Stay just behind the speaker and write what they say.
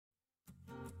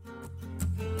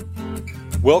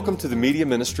Welcome to the media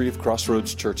ministry of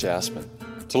Crossroads Church Aspen.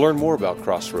 To learn more about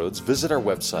Crossroads, visit our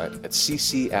website at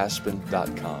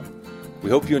ccaspen.com.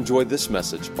 We hope you enjoyed this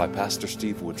message by Pastor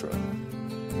Steve Woodrow.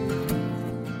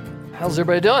 How's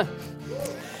everybody doing?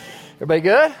 Everybody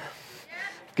good?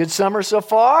 Good summer so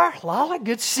far? Lala,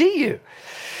 good to see you.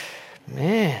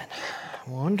 Man,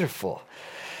 wonderful.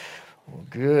 Well,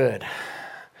 good.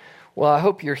 Well, I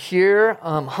hope you're here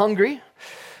hungry.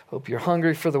 Hope you're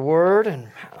hungry for the Word and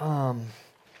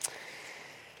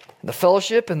the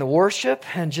fellowship and the worship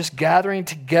and just gathering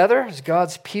together as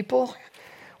God's people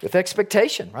with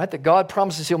expectation, right? That God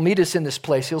promises He'll meet us in this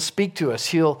place. He'll speak to us.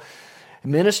 He'll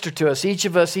minister to us. Each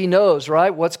of us, He knows,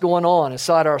 right, what's going on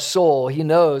inside our soul. He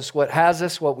knows what has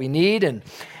us, what we need,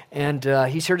 and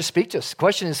He's here to speak to us. The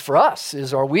question is for us,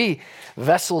 are we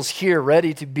vessels here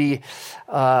ready to be,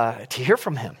 to hear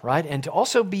from Him, right? And to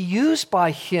also be used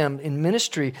by Him in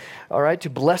ministry, all right, to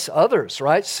bless others,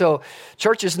 right? So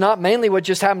church is not mainly what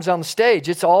just happens on the stage.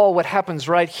 It's all what happens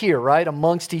right here, right,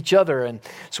 amongst each other. And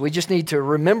so we just need to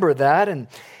remember that. And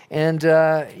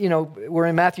we're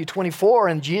in Matthew 24,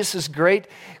 and Jesus' great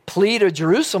plea to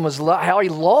Jerusalem was how He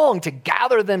longed to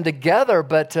gather them together,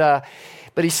 but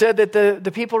He said that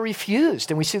the people refused.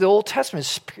 And we see the Old Testament,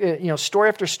 story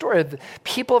after story of the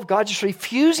people of God just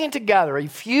refusing to gather,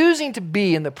 refusing to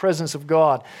be in the presence of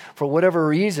God for whatever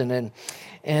reason.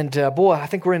 And boy, I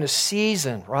think we're in a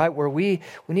season, right, where we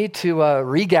need to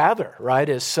regather, right,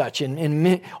 as such,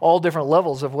 in all different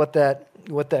levels of what that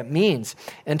means,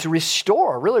 and to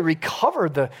restore, really recover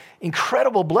the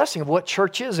incredible blessing of what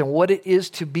church is and what it is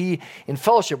to be in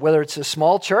fellowship, whether it's a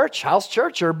small church, house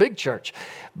church, or a big church,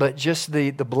 but just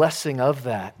the blessing of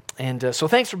that. And so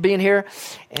thanks for being here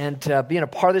and being a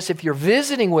part of this. If you're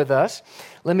visiting with us,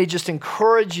 let me just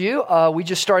encourage you. We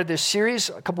just started this series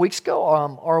a couple weeks ago,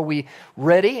 Are We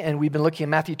Ready? And we've been looking at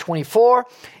Matthew 24,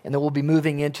 and then we'll be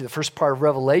moving into the first part of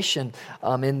Revelation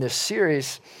in this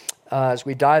series. As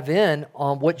we dive in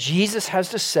on what Jesus has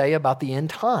to say about the end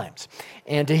times.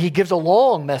 And He gives a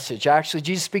long message. Actually,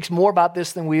 Jesus speaks more about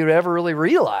this than we would ever really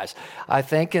realize, I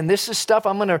think. And this is stuff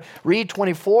I'm going to read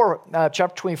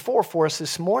chapter 24 for us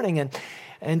this morning.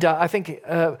 And I think,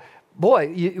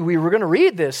 we were going to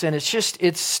read this, and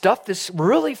it's stuff that's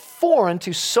really foreign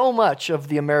to so much of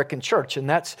the American church. And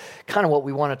that's kind of what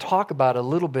we want to talk about a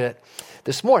little bit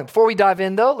this morning. Before we dive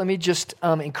in, though, let me just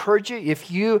encourage you,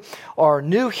 if you are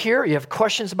new here, you have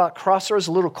questions about Crossroads,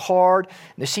 a little card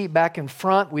in the seat back in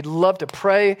front. We'd love to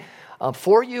pray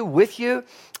for you, with you,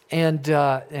 and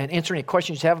answer any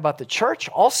questions you have about the church.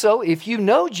 Also, if you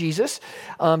know Jesus,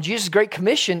 Jesus' great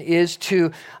commission is to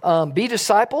be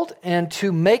discipled and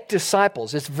to make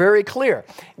disciples. It's very clear.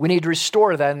 We need to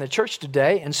restore that in the church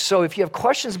today. And so if you have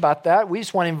questions about that, we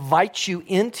just want to invite you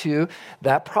into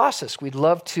that process. We'd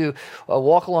love to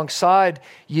walk alongside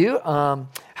you,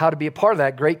 how to be a part of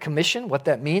that great commission, what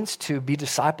that means to be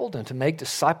discipled and to make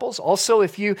disciples. Also,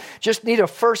 if you just need a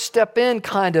first step in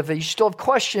you still have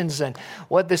questions and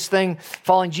what this thing,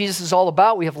 following Jesus, is all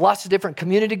about, we have lots of different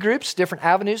community groups, different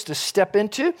avenues to step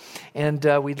into, and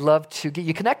we'd love to get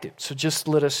you connected. So just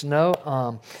let us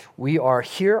know. We are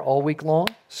here all week long,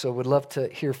 so we'd love to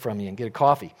hear from you and get a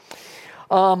coffee.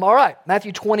 All right,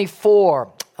 Matthew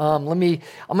 24. I'm going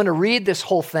to read this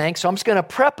whole thing, so I'm just going to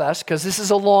prep us because this is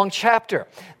a long chapter.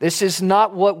 This is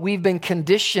not what we've been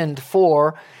conditioned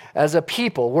for as a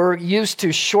people. We're used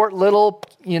to short little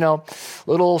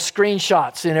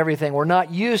screenshots and everything. We're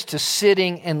not used to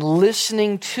sitting and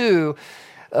listening to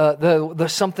the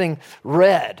something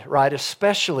read, right?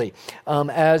 Especially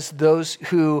as those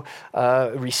who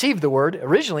received the word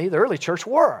originally, the early church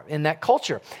were in that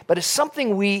culture. But it's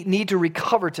something we need to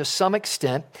recover to some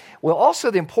extent. Well,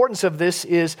 also the importance of this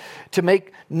is to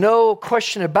make no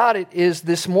question about it is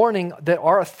this morning that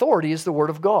our authority is the word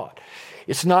of God.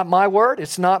 It's not my word.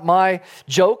 It's not my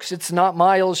jokes. It's not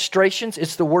my illustrations.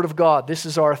 It's the word of God. This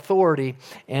is our authority,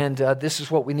 and this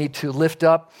is what we need to lift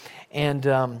up and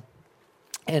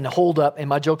hold up, and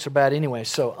my jokes are bad anyway,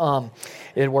 so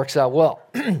it works out well.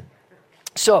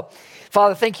 So,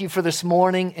 Father, thank you for this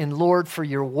morning, and Lord, for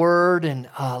your word, and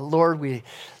Lord, we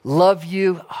love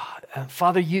you.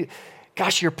 Father,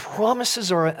 your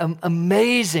promises are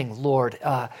amazing, Lord.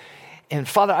 And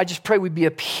Father, I just pray we'd be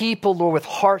a people, Lord, with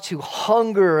hearts who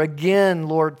hunger again,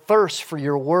 Lord, thirst for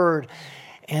your word.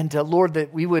 And Lord,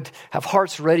 that we would have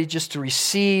hearts ready just to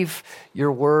receive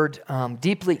your word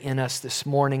deeply in us this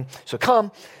morning. So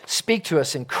come, speak to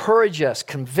us, encourage us,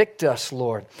 convict us,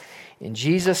 Lord. In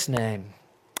Jesus' name,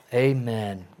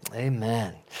 amen.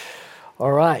 Amen.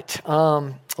 All right.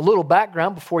 A little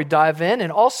background before we dive in. And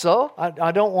also,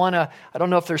 I don't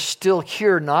know if they're still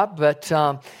here or not, but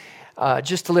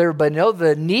Just to let everybody know,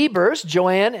 the Niebers,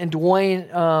 Joanne and Dwayne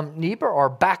Nieber, are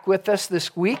back with us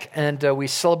this week, and we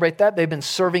celebrate that. They've been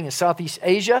serving in Southeast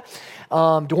Asia.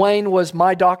 Dwayne was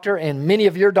my doctor and many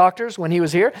of your doctors when he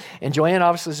was here, and Joanne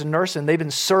obviously is a nurse, and they've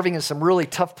been serving in some really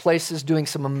tough places, doing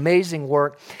some amazing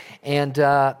work. And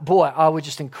boy, I would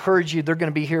just encourage you. They're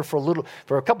going to be here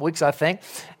for a couple weeks, I think.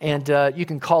 And you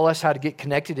can call us how to get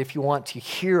connected if you want to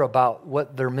hear about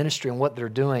what their ministry and what they're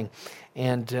doing.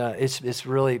 And it's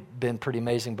really been pretty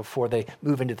amazing before they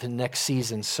move into the next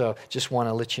season. So just want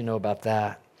to let you know about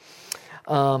that.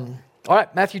 All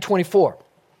right, Matthew 24,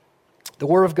 the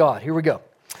Word of God. Here we go.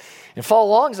 And follow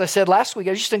along, as I said last week,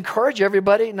 I just encourage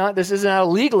everybody, this isn't out of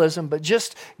legalism, but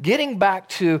just getting back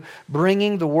to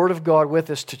bringing the Word of God with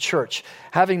us to church,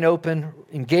 having it open,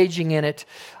 engaging in it,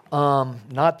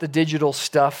 not the digital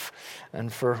stuff,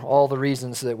 and for all the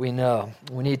reasons that we know.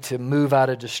 We need to move out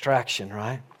of distraction,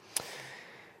 right?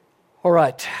 All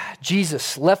right,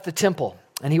 Jesus left the temple,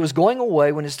 and he was going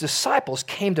away when his disciples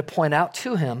came to point out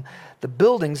to him the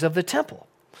buildings of the temple.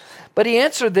 But he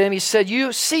answered them, he said,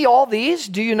 "You see all these,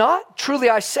 do you not? Truly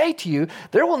I say to you,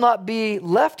 there will not be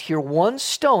left here one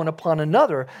stone upon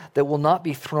another that will not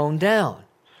be thrown down."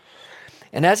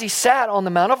 And as he sat on the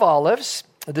Mount of Olives,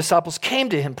 the disciples came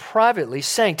to him privately,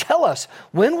 saying, "Tell us,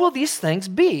 when will these things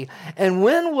be? And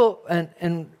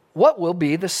what will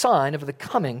be the sign of the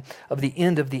coming of the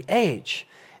end of the age?"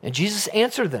 And Jesus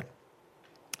answered them,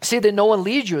 "See that no one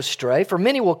leads you astray, for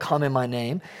many will come in my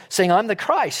name, saying, 'I'm the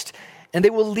Christ,' and they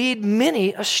will lead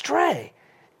many astray.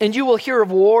 And you will hear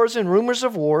of wars and rumors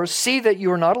of wars. See that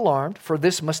you are not alarmed, for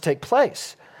this must take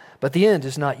place. But the end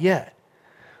is not yet.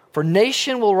 For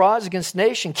nation will rise against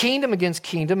nation, kingdom against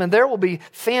kingdom, and there will be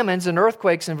famines and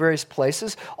earthquakes in various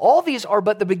places. All these are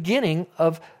but the beginning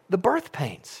of the birth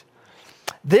pains.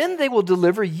 Then they will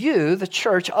deliver you, the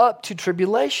church, up to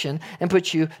tribulation and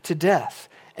put you to death.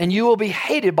 And you will be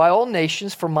hated by all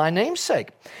nations for my name's sake.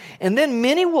 And then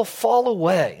many will fall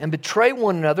away and betray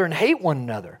one another and hate one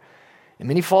another. And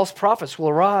many false prophets will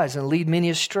arise and lead many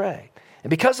astray.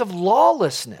 And because of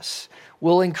lawlessness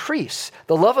will increase,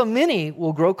 the love of many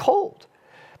will grow cold.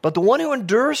 But the one who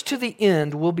endures to the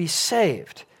end will be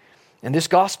saved. And this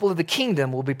gospel of the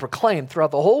kingdom will be proclaimed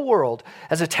throughout the whole world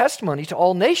as a testimony to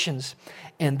all nations,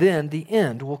 and then the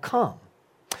end will come.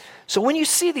 So when you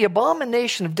see the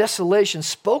abomination of desolation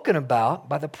spoken about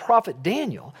by the prophet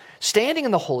Daniel standing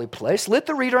in the holy place, let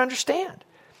the reader understand.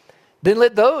 Then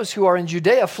let those who are in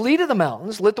Judea flee to the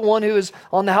mountains. Let the one who is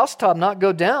on the housetop not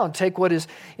go down, take what is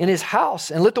in his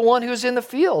house. And let the one who is in the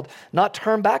field not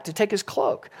turn back to take his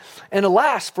cloak. And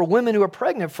alas, for women who are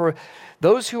pregnant, for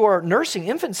those who are nursing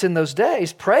infants in those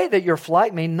days, pray that your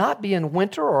flight may not be in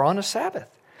winter or on a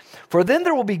Sabbath. For then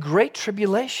there will be great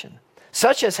tribulation,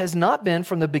 such as has not been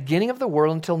from the beginning of the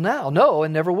world until now. No,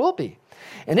 and never will be.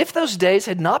 And if those days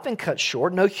had not been cut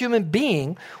short, no human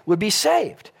being would be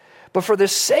saved. But for the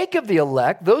sake of the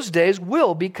elect, those days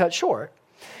will be cut short.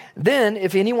 Then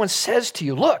if anyone says to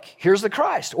you, 'Look, here's the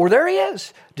Christ,' or 'There he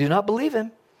is,' do not believe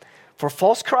him. For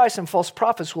false Christs and false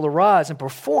prophets will arise and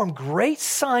perform great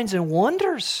signs and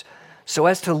wonders, so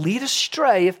as to lead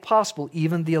astray, if possible,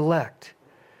 even the elect.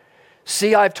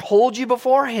 See, I've told you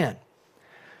beforehand.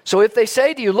 So if they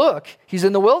say to you, 'Look, he's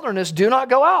in the wilderness,' do not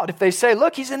go out. If they say,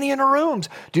 'Look, he's in the inner rooms,'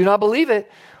 do not believe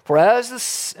it. For as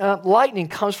the lightning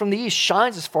comes from the east,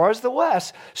 shines as far as the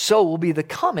west, so will be the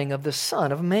coming of the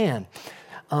Son of Man.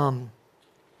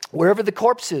 Wherever the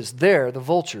corpse is, there the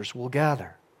vultures will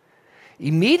gather.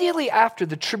 Immediately after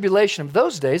the tribulation of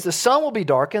those days, the sun will be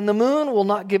darkened, the moon will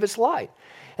not give its light,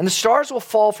 and the stars will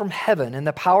fall from heaven, and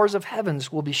the powers of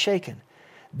heavens will be shaken.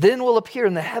 Then will appear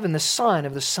in the heaven the sign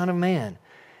of the Son of Man.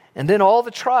 And then all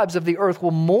the tribes of the earth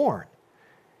will mourn,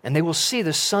 and they will see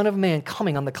the Son of Man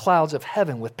coming on the clouds of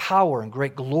heaven with power and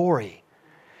great glory.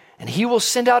 And he will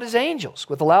send out his angels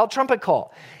with a loud trumpet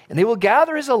call, and they will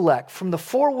gather his elect from the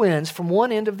four winds, from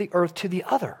one end of the earth to the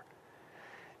other.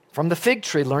 From the fig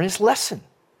tree, learn his lesson.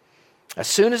 As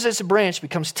soon as its branch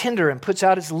becomes tender and puts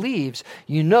out its leaves,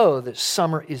 you know that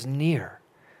summer is near.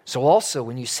 So also,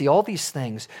 when you see all these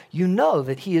things, you know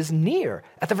that he is near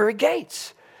at the very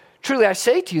gates. Truly, I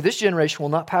say to you, this generation will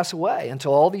not pass away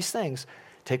until all these things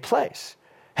take place.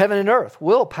 Heaven and earth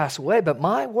will pass away, but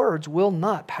my words will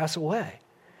not pass away.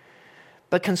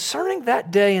 But concerning that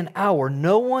day and hour,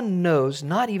 no one knows,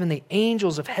 not even the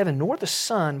angels of heaven, nor the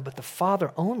Son, but the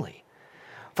Father only.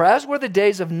 For as were the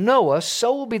days of Noah,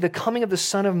 so will be the coming of the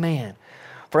Son of Man.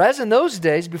 For as in those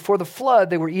days before the flood,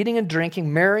 they were eating and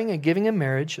drinking, marrying and giving in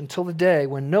marriage, until the day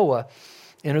when Noah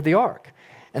entered the ark.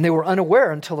 And they were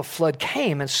unaware until the flood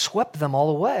came and swept them all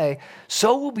away.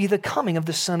 So will be the coming of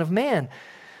the Son of Man.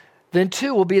 Then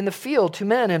 2 will be in the field, 2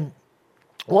 men, and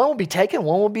one will be taken,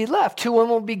 one will be left. 2 women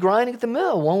will be grinding at the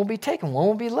mill, one will be taken, one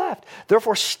will be left.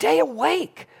 Therefore, stay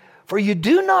awake, for you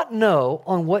do not know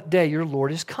on what day your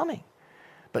Lord is coming.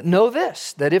 But know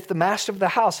this, that if the master of the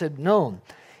house had known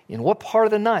in what part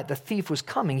of the night the thief was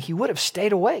coming, he would have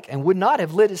stayed awake and would not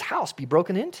have let his house be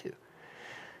broken into.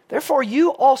 Therefore,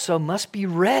 you also must be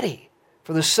ready,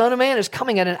 for the Son of Man is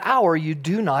coming at an hour you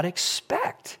do not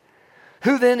expect.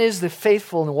 Who then is the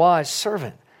faithful and wise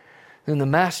servant whom the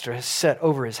master has set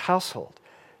over his household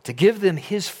to give them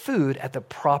his food at the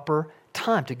proper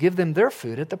time, to give them their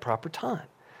food at the proper time?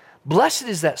 Blessed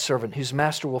is that servant whose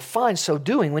master will find so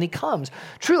doing when he comes.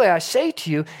 Truly I say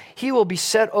to you, he will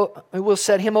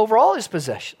set him over all his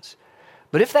possessions.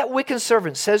 But if that wicked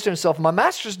servant says to himself, my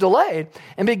master's delayed,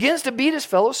 and begins to beat his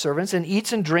fellow servants and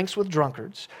eats and drinks with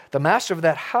drunkards, the master of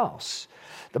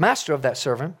that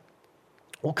servant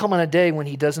will come on a day when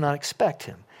he does not expect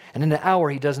him, and in an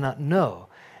hour he does not know,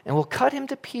 and will cut him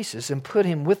to pieces and put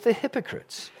him with the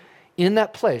hypocrites. In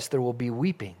that place there will be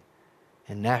weeping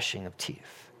and gnashing of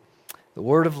teeth. The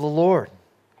word of the Lord.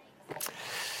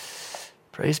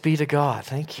 Praise be to God.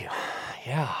 Thank you.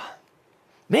 Yeah.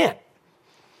 Man,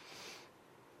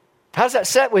 how's that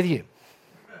set with you?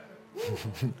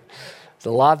 There's a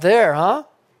lot there, huh?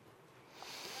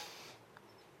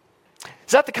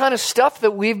 Is that the kind of stuff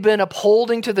that we've been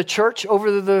upholding to the church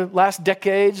over the last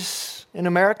decades in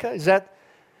America? Is that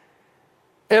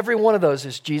every one of those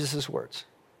is Jesus' words?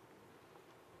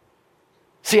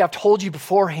 See, I've told you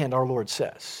beforehand, our Lord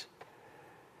says.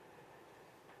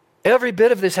 Every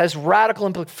bit of this has radical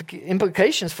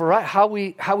implications for how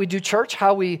we do church,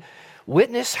 how we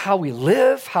witness, how we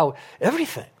live,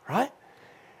 everything, right?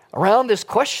 Around this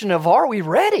question of, are we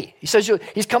ready? He says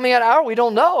he's coming at an hour we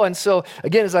don't know. And so,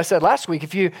 again, as I said last week,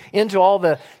 if you're into all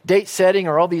the date setting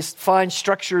or all these fine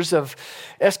structures of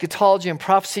eschatology and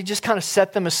prophecy, just kind of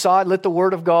set them aside. Let the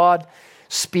Word of God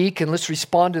speak, and let's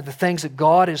respond to the things that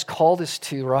God has called us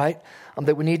to, right?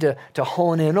 That we need to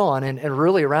hone in on, and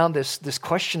really around this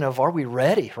question of, are we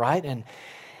ready, right? And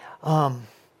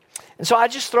so I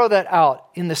just throw that out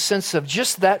in the sense of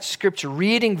just that scripture,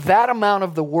 reading that amount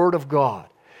of the Word of God.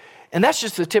 And that's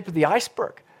just the tip of the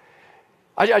iceberg.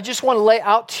 I just want to lay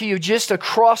out to you just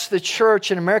across the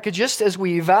church in America, just as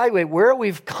we evaluate where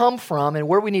we've come from and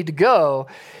where we need to go,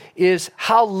 is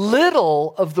how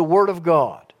little of the Word of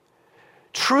God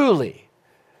truly,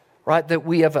 right, that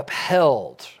we have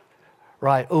upheld,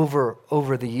 right,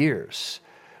 over the years.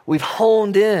 We've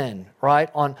honed in, right,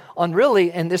 on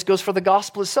really, and this goes for the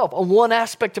gospel itself, on one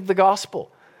aspect of the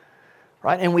gospel,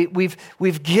 right? And we've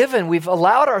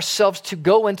allowed ourselves to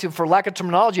go into, for lack of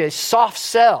terminology, a soft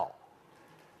sell.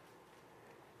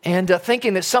 And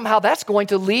thinking that somehow that's going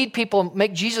to lead people,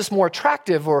 make Jesus more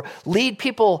attractive, or lead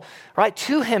people, right,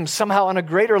 to him somehow on a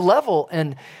greater level.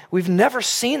 And we've never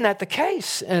seen that the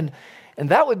case. And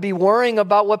that would be worrying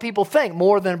about what people think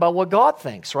more than about what God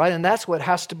thinks, right? And that's what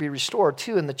has to be restored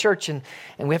too in the church. And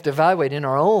we have to evaluate in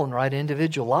our own, right,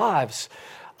 individual lives.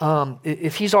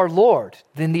 If he's our Lord,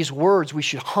 then these words we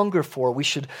should hunger for. We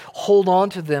should hold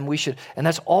on to them. And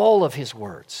that's all of his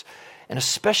words. And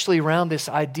especially around this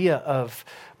idea of,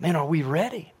 man, are we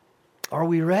ready? Are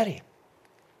we ready?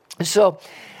 And so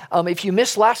if you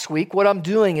missed last week, what I'm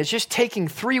doing is just taking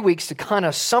 3 weeks to kind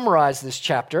of summarize this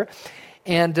chapter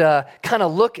and kind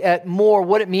of look at more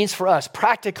what it means for us,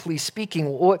 practically speaking.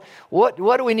 What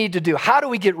do we need to do? How do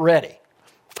we get ready?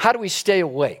 How do we stay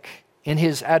awake in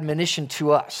his admonition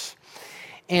to us?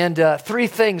 And 3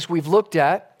 things we've looked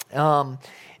at.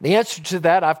 The answer to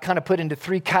that I've kind of put into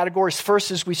 3 categories.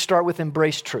 First is we start with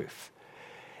embrace truth.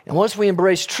 And once we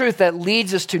embrace truth, that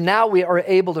leads us to now we are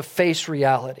able to face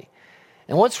reality.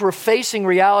 And once we're facing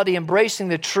reality, embracing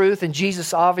the truth, and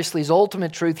Jesus obviously is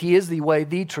ultimate truth, he is the way,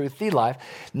 the truth, the life,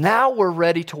 now we're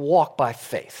ready to walk by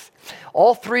faith.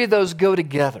 All 3 of those go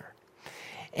together.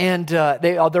 And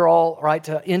they're all, right,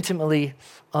 intimately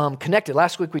connected.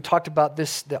 Last week we talked about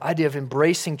the idea of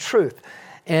embracing truth.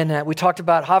 And we talked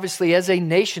about, obviously, as a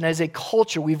nation, as a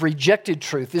culture, we've rejected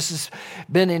truth. This has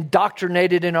been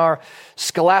indoctrinated in our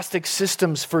scholastic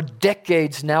systems for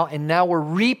decades now, and now we're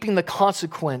reaping the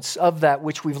consequence of that,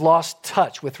 which we've lost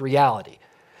touch with reality,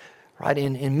 right,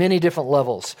 in many different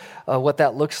levels. What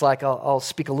that looks like, I'll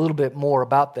speak a little bit more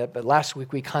about that, but last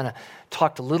week we kind of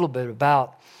talked a little bit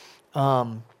about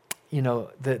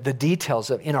the details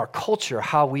of in our culture,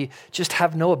 how we just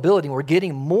have no ability. We're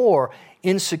getting more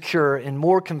insecure and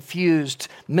more confused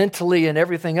mentally and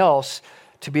everything else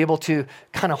to be able to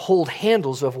kind of hold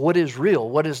handles of what is real,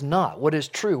 what is not, what is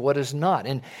true, what is not.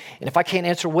 And if I can't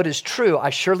answer what is true,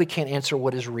 I surely can't answer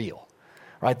what is real,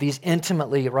 right? These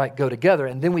intimately, right, go together.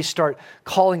 And then we start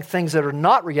calling things that are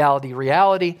not reality,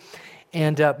 reality.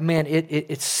 And man,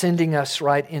 it's sending us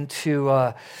right into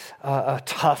a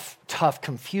tough,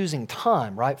 confusing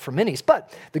time, right, for many.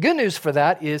 But the good news for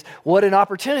that is what an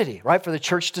opportunity, right, for the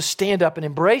church to stand up and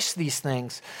embrace these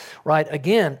things, right,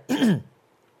 again,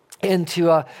 and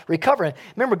to recover. And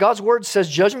remember, God's word says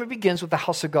judgment begins with the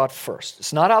house of God first.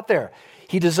 It's not out there.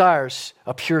 He desires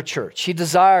a pure church. He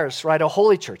desires, right, a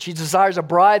holy church. He desires a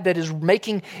bride that is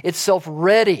making itself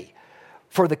ready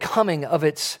for the coming of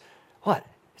its, what?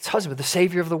 Its husband, the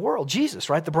Savior of the world, Jesus,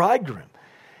 right? The bridegroom.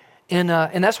 And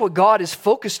that's what God is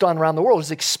focused on around the world,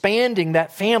 is expanding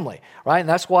that family, right? And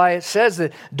that's why it says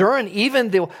that during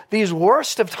even these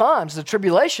worst of times, the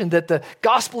tribulation, that the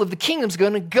gospel of the kingdom is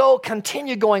going to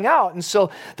continue going out. And so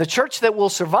the church that will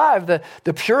survive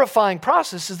the purifying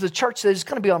process is the church that is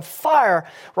going to be on fire,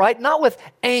 right? Not with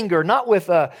anger, not with,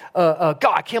 God,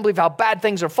 I can't believe how bad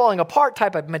things are falling apart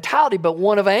type of mentality, but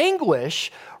one of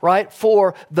anguish, right,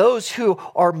 for those who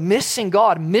are missing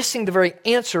God, missing the very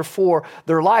answer for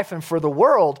their life and for the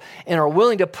world, and are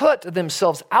willing to put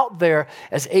themselves out there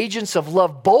as agents of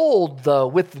love, bold, though,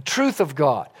 with the truth of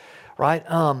God, right?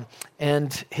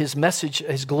 And his message,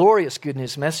 his glorious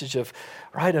goodness message of,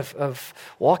 right, of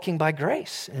walking by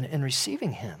grace and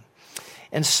receiving him.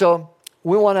 And so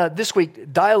we want to, this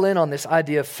week, dial in on this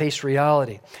idea of face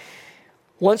reality.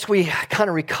 Once we kind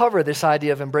of recover this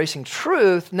idea of embracing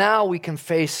truth, now we can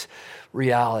face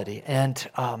reality. And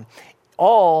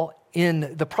all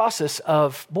in the process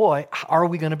of, boy, are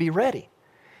we going to be ready?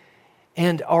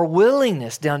 And our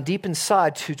willingness down deep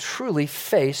inside to truly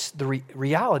face the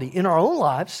reality in our own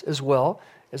lives as well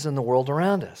as in the world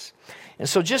around us. And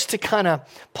so just to kind of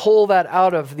pull that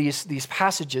out of these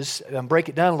passages and break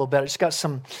it down a little bit, I just got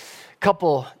some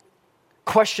couple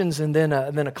questions and then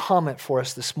a comment for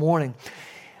us this morning.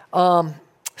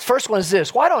 First one is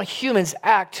this: why don't humans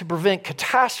act to prevent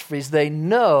catastrophes they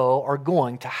know are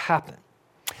going to happen?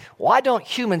 Why don't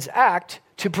humans act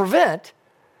to prevent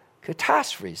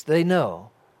catastrophes they know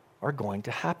are going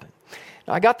to happen?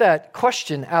 Now, I got that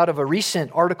question out of a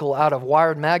recent article out of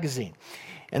Wired magazine.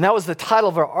 And that was the title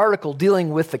of our article dealing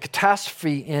with the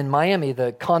catastrophe in Miami,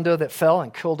 the condo that fell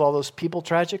and killed all those people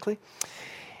tragically.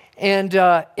 And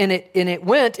it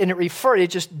went and it referred, it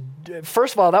just,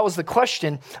 first of all, that was the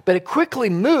question, but it quickly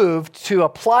moved to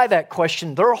apply that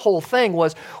question. Their whole thing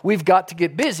was, we've got to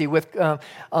get busy with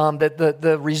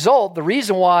the result. The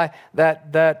reason why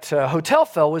that hotel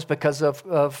fell was because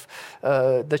of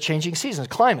the changing seasons,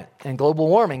 climate and global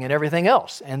warming and everything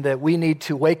else, and that we need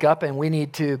to wake up and we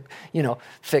need to,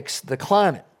 fix the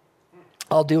climate.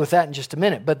 I'll deal with that in just a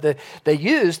minute. But they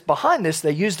used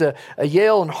a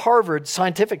Yale and Harvard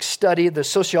scientific study. The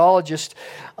sociologist,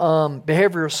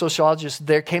 behavioral sociologists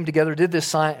there came together, did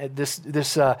this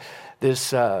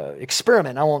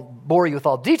experiment. I won't bore you with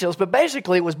all details, but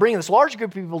basically it was bringing this large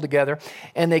group of people together,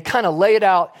 and they kind of laid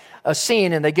out a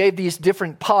scene, and they gave these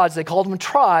different pods. They called them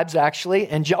tribes, actually,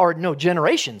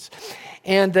 generations.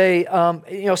 And they,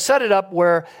 set it up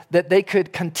where that they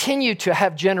could continue to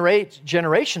have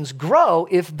generations grow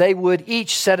if they would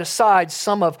each set aside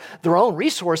some of their own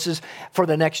resources for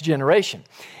the next generation.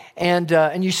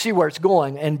 And you see where it's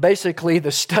going. And basically,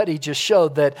 the study just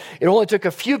showed that it only took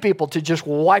a few people to just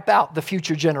wipe out the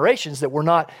future generations that were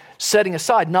not setting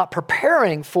aside, not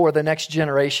preparing for the next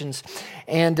generations.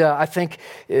 And I think,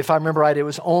 if I remember right,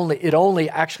 it only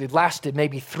actually lasted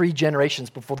maybe 3 generations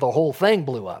before the whole thing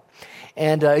blew up.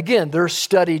 And again, their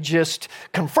study just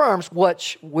confirms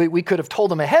what we could have told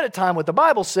them ahead of time. What the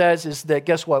Bible says is that,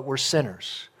 guess what? We're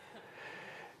sinners.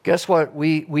 Guess what?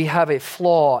 We have a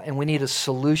flaw and we need a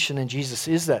solution, and Jesus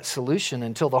is that solution.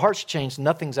 Until the heart's changed,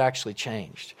 nothing's actually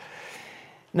changed.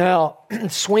 Now,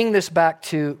 swing this back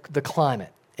to the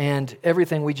climate and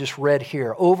everything we just read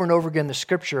here. Over and over again in the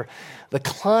scripture, the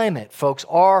climate, folks,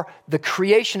 are the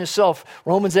creation itself.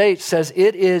 Romans 8 says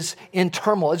it is in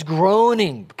turmoil. It's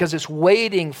groaning because it's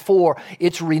waiting for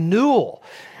its renewal.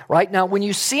 Right? Now, when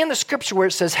you see in the scripture where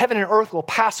it says heaven and earth will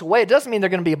pass away, it doesn't mean they're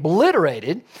going to be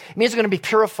obliterated. It means they're going to be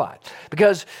purified.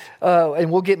 Because,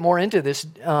 and we'll get more into this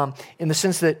in the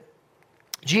sense that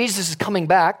Jesus is coming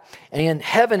back, and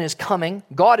heaven is coming,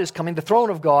 God is coming, the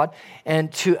throne of God,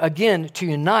 and to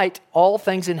unite all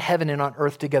things in heaven and on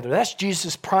earth together. That's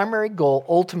Jesus' primary goal,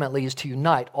 ultimately, is to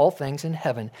unite all things in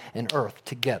heaven and earth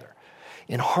together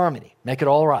in harmony, make it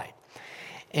all right.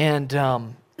 And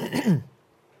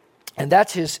and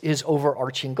that's his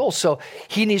overarching goal. So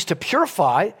he needs to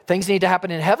purify. Things need to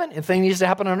happen in heaven, and things need to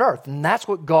happen on earth. And that's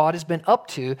what God has been up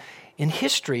to in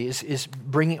history, is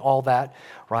bringing all that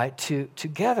right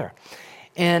together.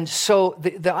 And so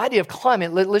the idea of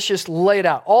climate, let's just lay it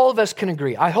out. All of us can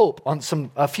agree, I hope, on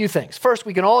a few things. First,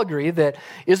 we can all agree that,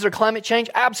 is there climate change?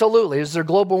 Absolutely. Is there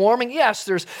global warming? Yes,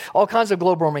 there's all kinds of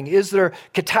global warming. Is there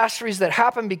catastrophes that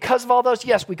happen because of all those?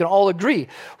 Yes, we can all agree,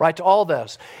 right, to all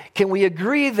those. Can we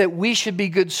agree that we should be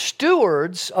good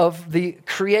stewards of the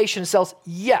creation itself?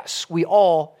 Yes, we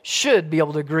all should be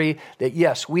able to agree that,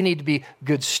 yes, we need to be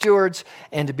good stewards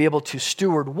and to be able to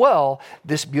steward well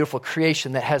this beautiful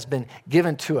creation that has been given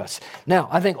to us. Now,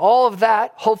 I think all of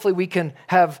that, hopefully we can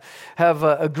have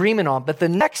agreement on, but the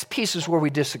next piece is where we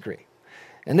disagree.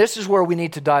 And this is where we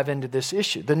need to dive into this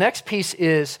issue. The next piece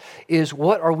is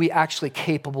what are we actually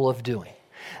capable of doing?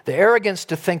 The arrogance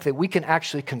to think that we can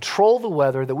actually control the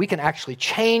weather, that we can actually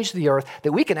change the earth,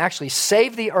 that we can actually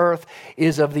save the earth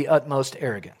is of the utmost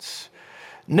arrogance.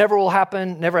 Never will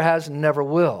happen, never has, never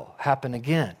will happen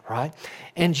again, right?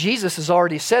 And Jesus has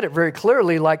already said it very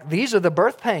clearly, like, these are the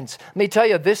birth pains. Let me tell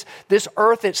you, this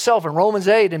earth itself in Romans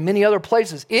 8 and many other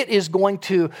places, it is going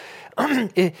to,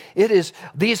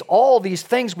 all these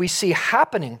things we see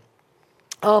happening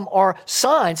are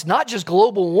signs, not just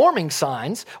global warming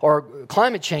signs or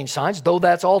climate change signs, though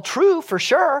that's all true for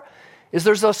sure, is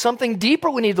there's something deeper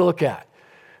we need to look at.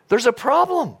 There's a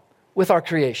problem with our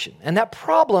creation, and that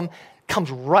problem comes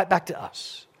right back to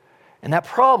us. And that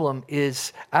problem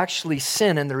is actually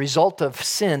sin and the result of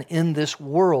sin in this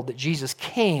world that Jesus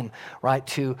came, right,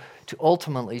 to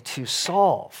ultimately to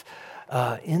solve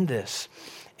in this.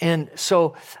 And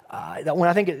so when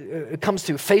I think it comes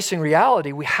to facing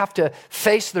reality, we have to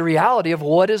face the reality of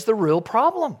what is the real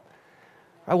problem.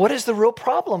 Right? What is the real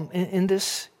problem in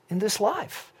this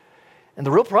life? And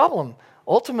the real problem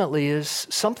ultimately is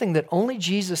something that only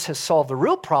Jesus has solved. The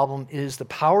real problem is the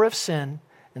power of sin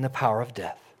and the power of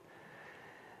death.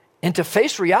 And to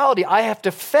face reality, I have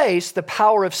to face the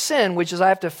power of sin, which is I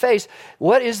have to face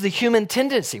what is the human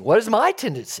tendency? What is my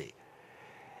tendency?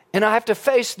 And I have to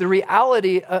face the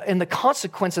reality and the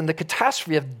consequence and the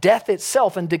catastrophe of death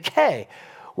itself and decay.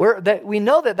 We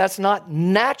know that that's not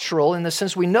natural in the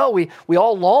sense we know we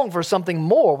all long for something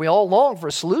more. We all long for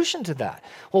a solution to that.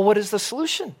 Well, what is the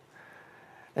solution?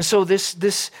 And so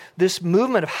this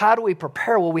movement of how do we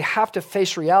prepare? Well, we have to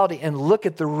face reality and look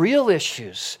at the real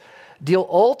issues, deal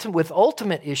with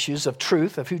ultimate issues of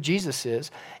truth, of who Jesus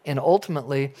is, and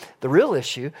ultimately the real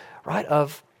issue, right,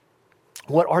 of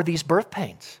what are these birth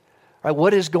pains? Right?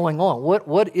 What is going on?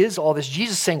 What is all this?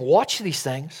 Jesus is saying, watch these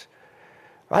things.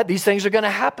 Right? These things are going to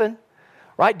happen.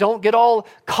 Right? Don't get all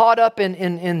caught up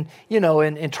in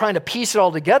trying to piece it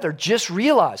all together. Just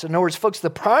realize. In other words, folks,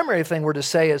 the primary thing we're to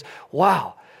say is,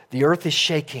 wow, the earth is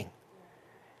shaking.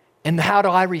 And how do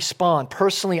I respond?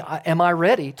 Personally, am I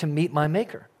ready to meet my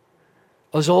Maker?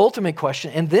 It was the ultimate question.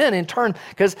 And then in turn,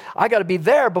 because I got to be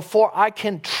there before I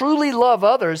can truly love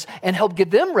others and help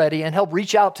get them ready and help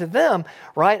reach out to them,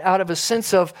 right, out of a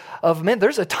sense of man,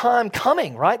 there's a time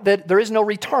coming, right, that there is no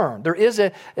return. There is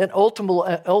an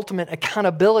ultimate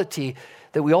accountability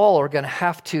that we all are going to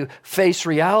have to face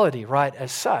reality, right,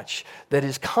 as such, that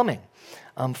is coming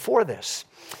for this.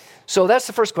 So that's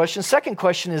the first question. Second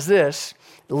question is this,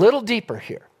 a little deeper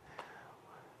here.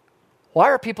 Why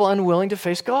are people unwilling to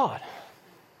face God?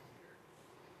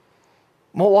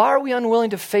 Well, why are we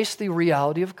unwilling to face the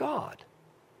reality of God?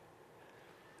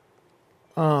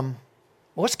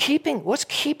 What's keeping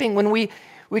when we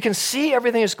can see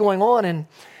everything that's going on, and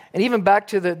even back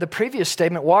to the previous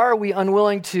statement, why are we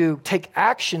unwilling to take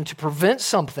action to prevent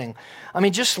something? I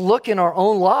mean, just look in our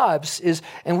own lives,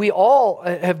 and we all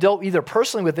have dealt either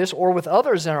personally with this or with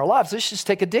others in our lives. Let's just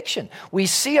take addiction. We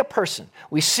see a person,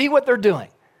 we see what they're doing,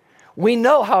 we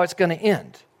know how it's going to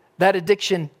end. That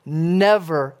addiction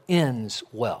never ends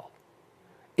well.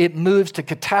 It moves to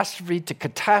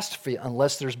catastrophe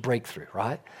unless there's breakthrough,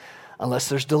 right? Unless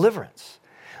there's deliverance.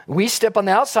 We step on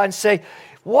the outside and say,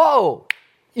 whoa,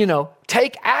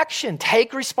 take action,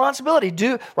 take responsibility,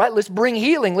 right? Let's bring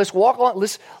healing, let's walk on,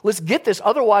 let's get this.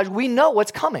 Otherwise, we know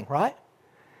what's coming, right?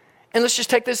 And let's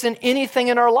just take this in anything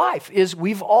in our life, is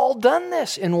we've all done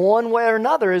this in one way or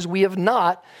another, is we have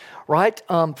not, right,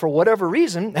 for whatever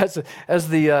reason, as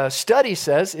the study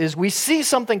says, is we see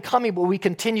something coming, but we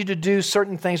continue to do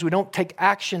certain things. We don't take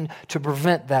action to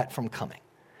prevent that from coming.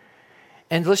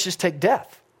 And let's just take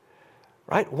death,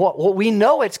 right? What we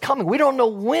know it's coming. We don't know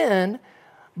when,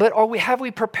 but have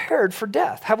we prepared for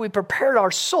death? Have we prepared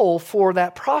our soul for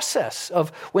that process of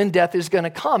when death is going to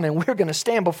come and we're going to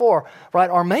stand before, right,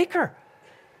 our Maker?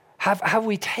 Have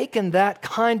we taken that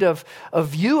kind of a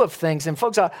view of things? And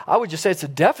folks, I would just say it's a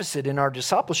deficit in our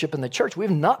discipleship in the church. We've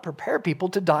not prepared people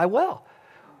to die well.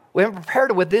 We haven't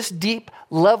prepared with this deep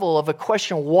level of a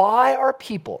question, why are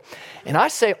people, and I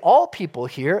say all people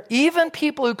here, even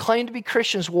people who claim to be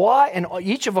Christians, why in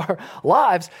each of our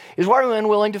lives is why are we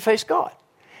unwilling to face God?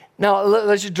 Now,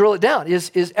 let's just drill it down.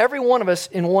 Is every one of us,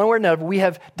 in one way or another, we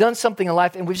have done something in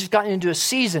life and we've just gotten into a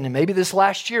season, and maybe this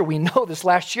last year, we know this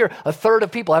last year, a third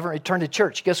of people haven't returned to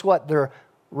church. Guess what? They're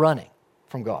running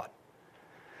from God.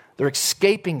 They're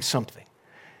escaping something.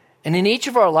 And in each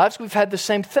of our lives, we've had the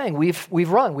same thing. We've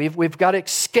run. We've got to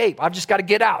escape. I've just got to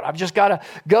get out. I've just got to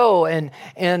go and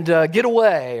get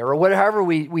away, or whatever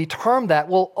we term that.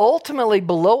 Well, ultimately,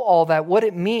 below all that,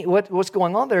 what's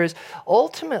going on there is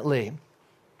ultimately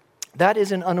that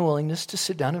is an unwillingness to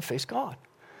sit down and face God,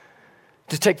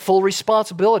 to take full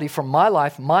responsibility for my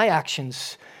life, my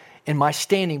actions, and my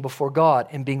standing before God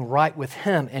and being right with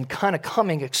Him, and kind of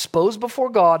coming exposed before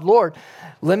God. Lord,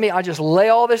 I just lay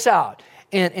all this out.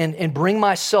 And bring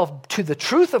myself to the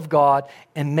truth of God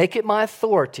and make it my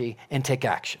authority and take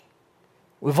action.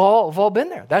 We've all been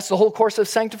there. That's the whole course of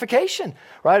sanctification,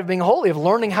 right? Of being holy, of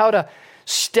learning how to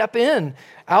step in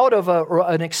out of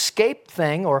an escape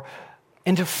thing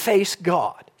and to face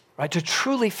God, right? To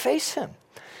truly face Him.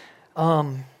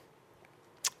 In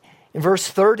verse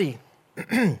 30,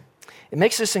 it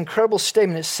makes this incredible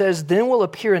statement. It says, then will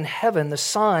appear in heaven the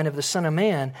sign of the Son of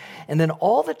Man, and then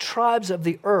all the tribes of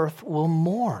the earth will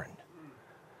mourn.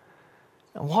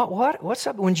 And what's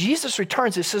up? When Jesus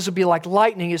returns, it says it'll be like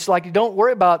lightning. It's like, don't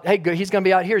worry about, hey, he's going to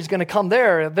be out here. He's going to come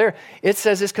there. It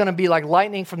says it's going to be like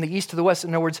lightning from the east to the west.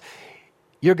 In other words,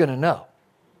 you're going to know.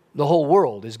 The whole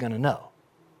world is going to know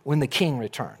when the King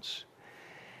returns.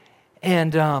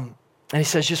 And he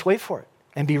says, just wait for it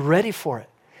and be ready for it.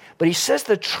 But he says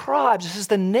the tribes, he says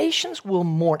the nations will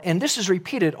mourn. And this is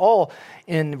repeated all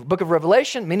in the book of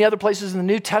Revelation, many other places in the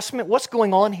New Testament. What's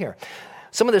going on here?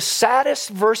 Some of the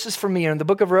saddest verses for me are in the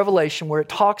book of Revelation, where it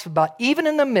talks about even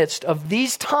in the midst of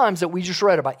these times that we just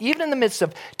read about, even in the midst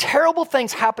of terrible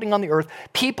things happening on the earth,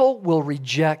 people will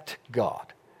reject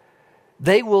God.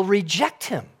 They will reject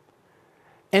Him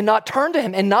and not turn to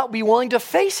Him and not be willing to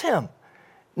face Him.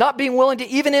 Not being willing to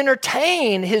even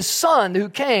entertain His Son who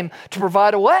came to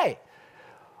provide a way,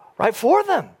 right, for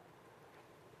them.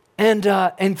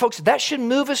 And folks, that should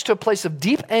move us to a place of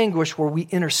deep anguish where we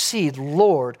intercede,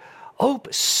 Lord,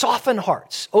 soften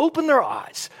hearts, open their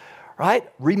eyes, right?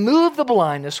 Remove the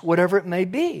blindness, whatever it may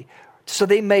be, so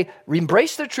they may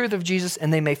embrace the truth of Jesus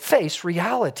and they may face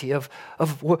reality of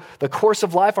the course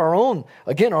of life, our own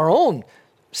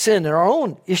sin and our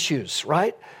own issues,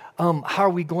 right? How are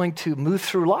we going to move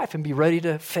through life and be ready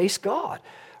to face God,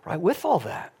 right, with all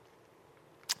that?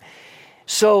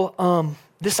 So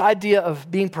this idea of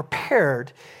being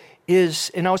prepared is,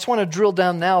 and I just want to drill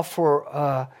down now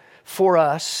for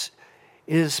us,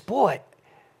 is,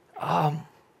 I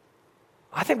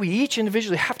think we each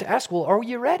individually have to ask, well, are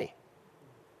you ready?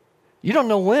 You don't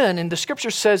know when, and the Scripture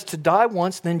says to die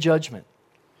once, then judgment.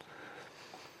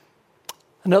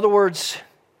 In other words,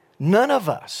 none of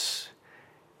us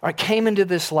came into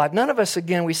this life. None of us,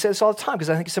 again, we say this all the time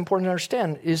because I think it's important to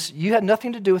understand, is you had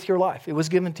nothing to do with your life. It was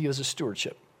given to you as a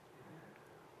stewardship.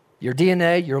 Your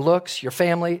DNA, your looks, your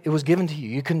family, it was given to you.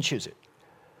 You couldn't choose it.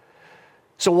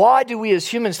 So why do we as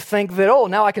humans think that,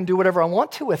 now I can do whatever I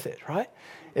want to with it, right?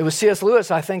 It was C.S. Lewis,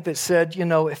 I think, that said,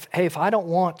 if I don't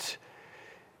want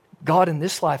God in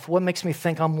this life, what makes me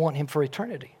think I'm wanting Him for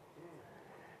eternity?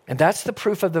 And that's the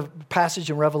proof of the passage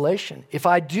in Revelation. If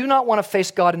I do not want to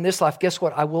face God in this life, guess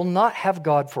what? I will not have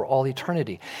God for all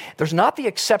eternity. There's not the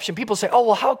exception. People say,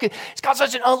 how could, is God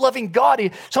such an unloving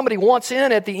God? Somebody wants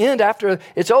in at the end after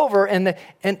it's over. And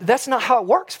that's not how it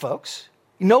works, folks.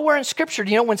 Nowhere in Scripture,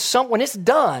 when it's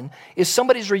done, is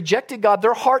somebody's rejected God,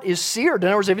 their heart is seared. In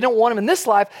other words, if you don't want Him in this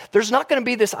life, there's not going to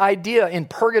be this idea in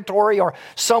purgatory or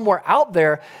somewhere out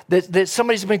there that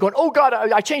somebody's been going, God,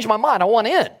 I changed my mind, I want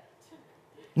in.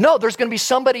 No, there's going to be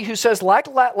somebody who says, like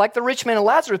the rich man and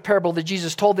Lazarus parable that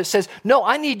Jesus told, that says, no,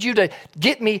 I need you to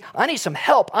get me, I need some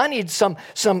help. I need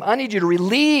I need you to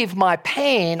relieve my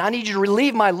pain. I need you to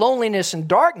relieve my loneliness and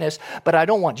darkness, but I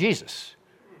don't want Jesus.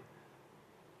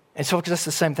 And so that's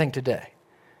the same thing today.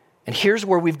 And here's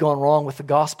where we've gone wrong with the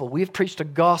gospel. We've preached a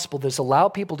gospel that's allowed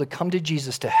people to come to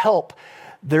Jesus to help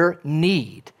their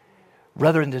need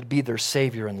rather than to be their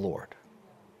Savior and Lord.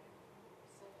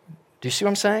 Do you see what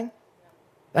I'm saying?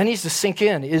 That needs to sink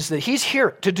in, is that He's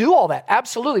here to do all that,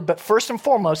 absolutely. But first and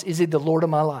foremost, is He the Lord of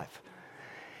my life?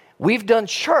 We've done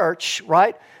church,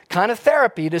 right? Kind of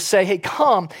therapy to say, hey,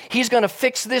 come, He's going to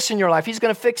fix this in your life. He's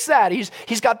going to fix that.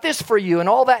 He's got this for you and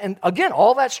all that. And again,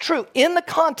 all that's true in the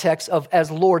context of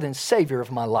as Lord and Savior of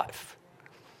my life.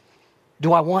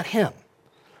 Do I want Him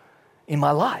in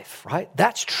my life, right?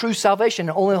 That's true salvation,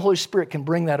 and only the Holy Spirit can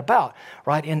bring that about,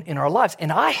 right, in our lives.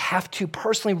 And I have to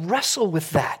personally wrestle with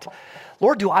that.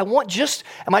 Lord, am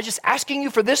I just asking you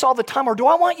for this all the time, or do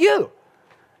I want you?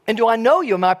 And do I know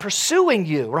you? Am I pursuing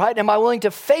you, right? Am I willing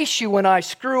to face you when I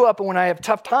screw up and when I have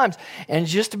tough times? And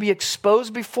just to be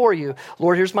exposed before you,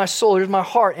 Lord, here's my soul, here's my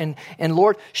heart. And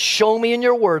Lord, show me in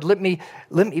your word. Let me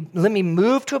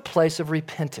move to a place of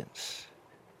repentance.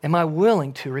 Am I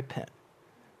willing to repent?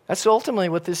 That's ultimately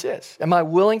what this is. Am I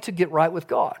willing to get right with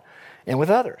God and with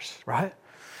others, right?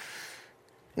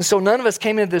 And so none of us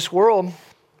came into this world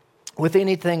with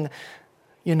anything,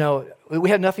 we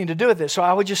had nothing to do with it. So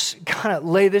I would just kind of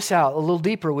lay this out a little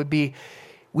deeper, would be,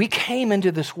 we came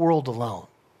into this world alone.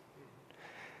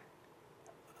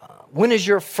 When is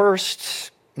your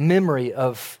first memory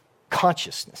of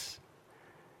consciousness?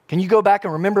 Can you go back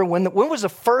and remember when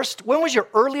was your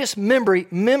earliest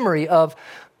memory of,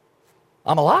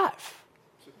 I'm alive?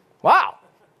 Wow,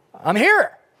 I'm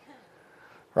here.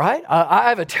 Right? I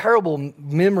have a terrible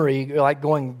memory, like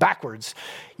going backwards,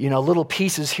 little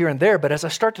pieces here and there. But as I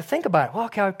start to think about it, well,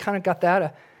 okay, I kind of got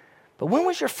that. But when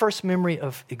was your first memory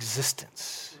of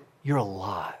existence? You're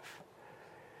alive.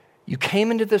 You came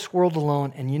into this world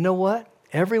alone, and you know what?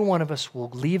 Every one of us will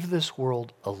leave this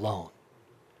world alone.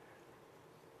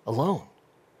 Alone.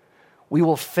 We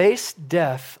will face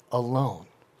death alone.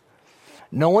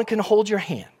 No one can hold your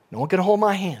hand. No one can hold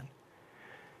my hand.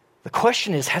 The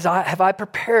question is, have I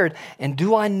prepared, and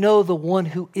do I know the one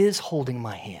who is holding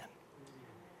my hand?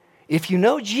 If you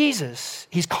know Jesus,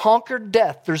 he's conquered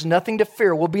death. There's nothing to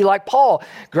fear. We'll be like Paul.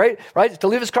 Great, right? To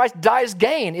live as Christ, die as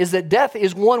gain. Is that death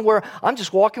is one where I'm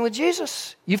just walking with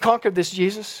Jesus. You've conquered this,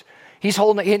 Jesus. He's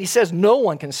holding it, and he says no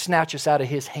one can snatch us out of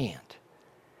his hand.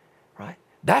 Right?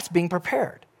 That's being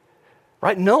prepared.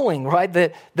 Right, knowing, right,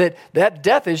 that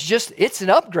death is just, it's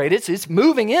an upgrade. It's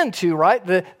moving into, right,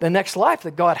 the next life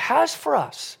that God has for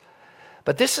us.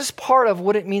 But this is part of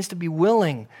what it means to be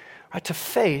willing, right, to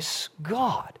face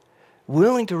God.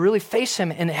 Willing to really face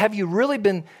him. And have you really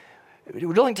been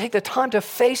willing to take the time to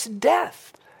face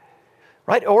death?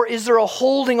 Right? Or is there a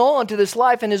holding on to this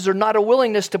life, and is there not a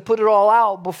willingness to put it all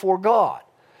out before God?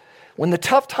 When the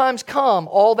tough times come,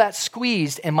 all that's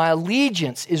squeezed and my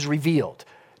allegiance is revealed.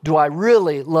 Do I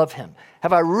really love him?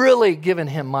 Have I really given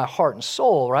him my heart and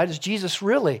soul, right? Is Jesus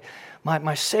really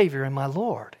my Savior and my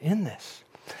Lord in this?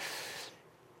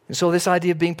 And so this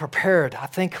idea of being prepared, I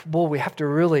think, we have to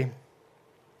really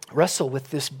wrestle with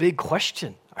this big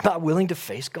question. Am I willing to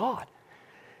face God?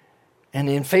 And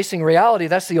in facing reality,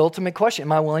 that's the ultimate question.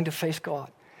 Am I willing to face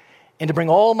God? And to bring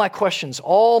all my questions,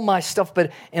 all my stuff,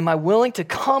 but am I willing to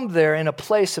come there in a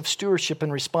place of stewardship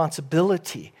and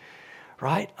responsibility?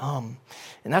 Right?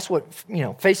 And that's what,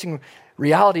 facing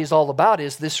reality is all about,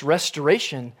 is this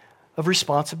restoration of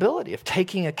responsibility, of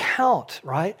taking account,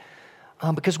 right?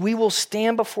 Because we will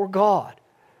stand before God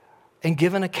and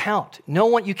give an account.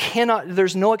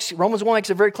 There's no, Romans 1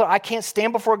 makes it very clear, I can't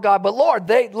stand before God, but Lord,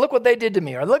 look what they did to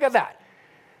me, or look at that.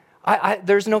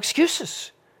 There's no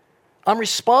excuses. I'm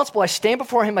responsible. I stand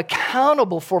before him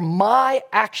accountable for my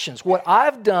actions, what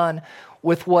I've done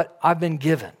with what I've been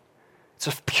given. It's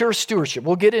a pure stewardship.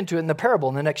 We'll get into it in the parable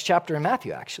in the next chapter in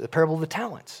Matthew, actually, the parable of the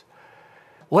talents.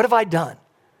 What have I done?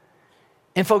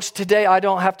 And folks, today I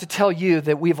don't have to tell you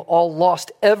that we've all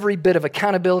lost every bit of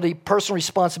accountability, personal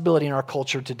responsibility in our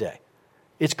culture today.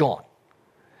 It's gone.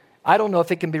 I don't know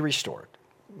if it can be restored.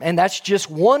 And that's just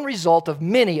one result of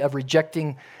many of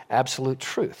rejecting absolute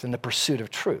truth and the pursuit of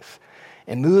truth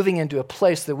and moving into a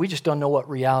place that we just don't know what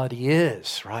reality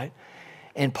is, right?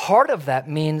 And part of that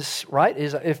means, right,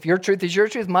 is if your truth is your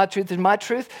truth, my truth is my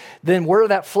truth, then where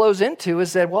that flows into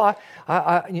is that,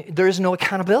 there is no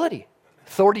accountability.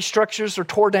 Authority structures are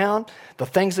tore down. The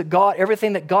things that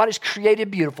everything that God has created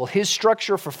beautiful. His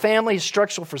structure for family, his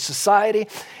structure for society,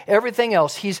 everything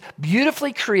else. He's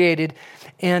beautifully created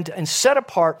and set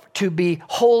apart to be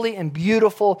holy and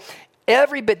beautiful.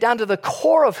 Every bit down to the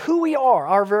core of who we are.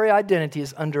 Our very identity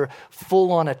is under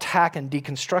full-on attack and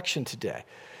deconstruction today.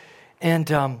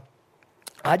 And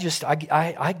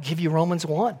I give you Romans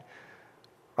 1.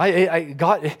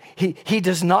 God, he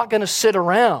does not going to sit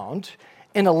around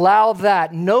and allow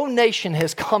that. No nation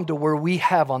has come to where we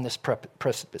have on this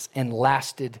precipice and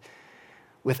lasted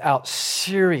without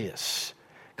serious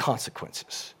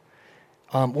consequences.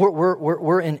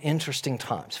 We're in interesting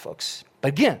times, folks. But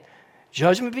again,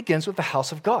 judgment begins with the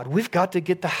house of God. We've got to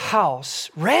get the house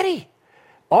ready.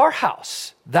 Our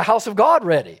house, the house of God,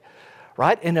 ready.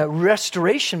 Right? And a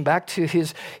restoration back to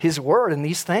his word and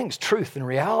these things, truth and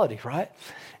reality, right?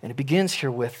 And it begins here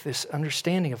with this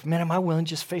understanding of, man, am I willing to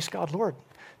just face God? Lord,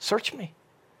 search me.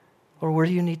 Lord, where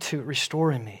do you need to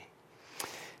restore in me?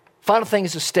 Final thing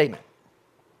is a statement.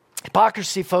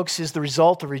 Hypocrisy, folks, is the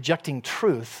result of rejecting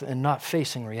truth and not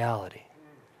facing reality.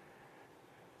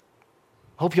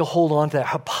 I hope you'll hold on to that.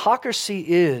 Hypocrisy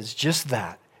is just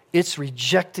that. It's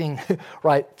rejecting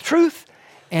right truth,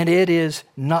 and it is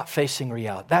not facing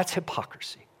reality. That's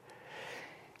hypocrisy.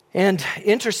 And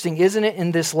interesting, isn't it,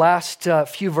 in this last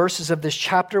few verses of this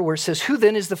chapter where it says, "Who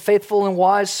then is the faithful and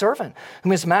wise servant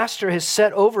whom his master has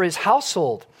set over his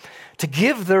household to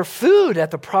give their food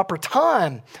at the proper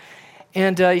time?"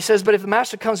 And he says, but if the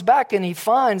master comes back and he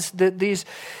finds that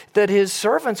his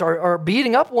servants are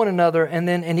beating up one another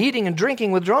and eating and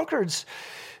drinking with drunkards,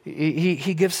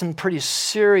 he gives some pretty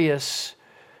serious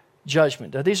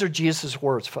judgment. Now, these are Jesus'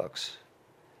 words, folks.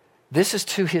 This is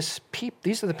to his people.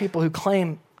 These are the people who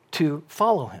claim to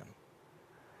follow him.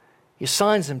 He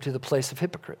assigns them to the place of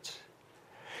hypocrites.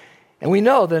 And we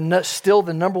know that still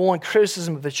the number one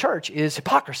criticism of the church is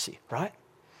hypocrisy, right?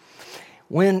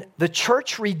 When the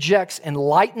church rejects and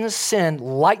lightens sin,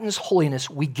 lightens holiness,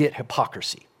 we get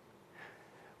hypocrisy.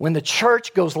 When the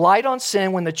church goes light on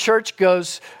sin, when the church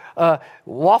goes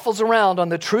waffles around on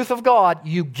the truth of God,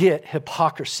 you get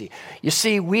hypocrisy. You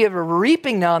see, we are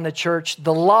reaping now in the church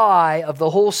the lie of the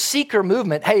whole seeker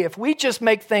movement. Hey, if we just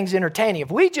make things entertaining,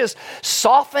 if we just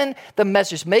soften the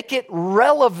message, make it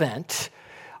relevant,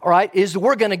 all right, is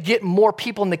we're going to get more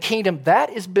people in the kingdom.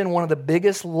 That has been one of the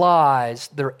biggest lies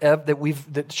that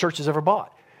the church has ever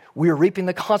bought. We are reaping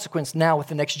the consequence now with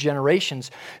the next generations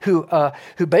who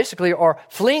basically are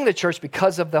fleeing the church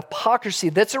because of the hypocrisy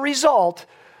that's a result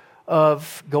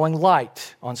of going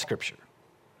light on Scripture.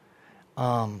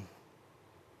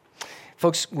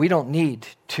 Folks, we don't need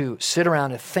to sit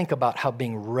around and think about how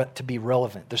to be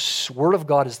relevant. The Word of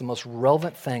God is the most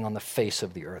relevant thing on the face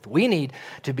of the earth. We need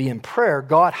to be in prayer.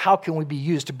 God, how can we be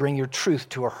used to bring your truth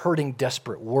to a hurting,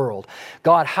 desperate world?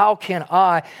 God, how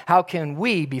can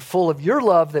we be full of your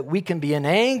love that we can be in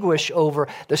anguish over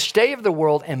the state of the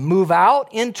world and move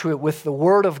out into it with the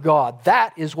Word of God?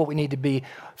 That is what we need to be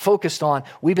focused on.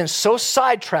 We've been so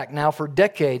sidetracked now for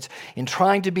decades in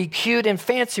trying to be cute and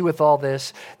fancy with all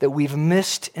this that we've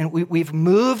missed and we've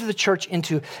moved the church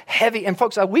into heavy. And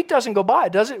folks, a week doesn't go by,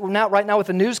 does it? Right now with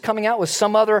the news coming out with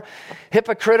some other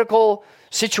hypocritical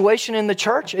situation in the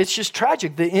church, it's just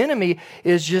tragic. The enemy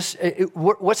is just,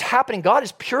 what's happening, God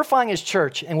is purifying his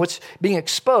church, and what's being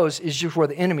exposed is just where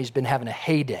the enemy's been having a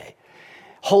heyday.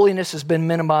 Holiness has been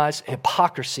minimized,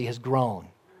 hypocrisy has grown,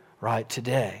 right,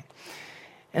 today.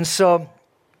 And so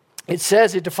it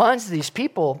says, it defines these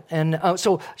people. And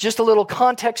so just a little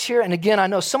context here. And again, I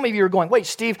know some of you are going, wait,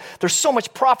 Steve, there's so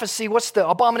much prophecy. What's the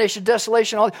abomination of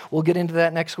desolation? We'll get into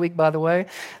that next week, by the way.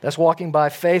 That's walking by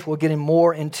faith. We'll get in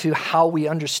more into how we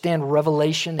understand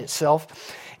Revelation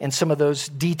itself and some of those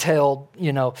detailed,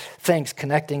 things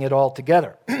connecting it all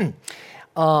together.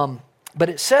 But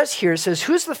it says here,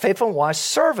 who's the faithful and wise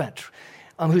servant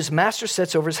whose master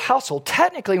sets over his household?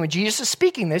 Technically, when Jesus is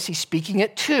speaking this, he's speaking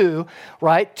it to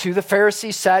the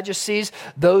Pharisees, Sadducees,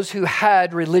 those who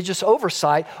had religious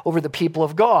oversight over the people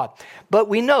of God. But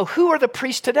we know, who are the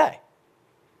priests today?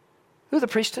 Who are the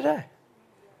priests today?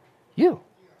 You.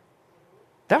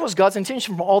 That was God's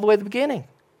intention from all the way to the beginning.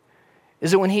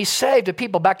 Is that when he saved the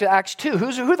people, back to Acts 2,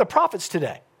 who are the prophets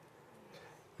today?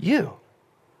 You.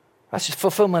 That's just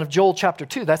fulfillment of Joel chapter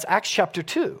 2. That's Acts chapter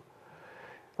 2.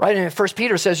 Right, and 1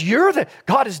 Peter says,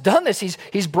 God has done this.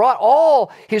 He's brought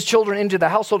all his children into the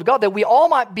household of God, that we all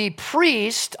might be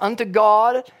priests unto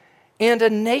God and a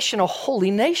nation, a holy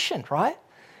nation, right?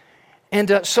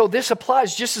 And so this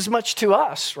applies just as much to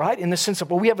us, right? In the sense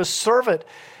of, we have a servant.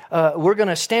 We're going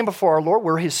to stand before our Lord.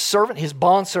 We're his servant, his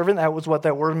bondservant. That was what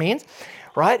that word means,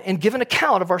 right? And give an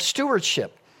account of our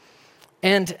stewardship.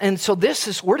 And so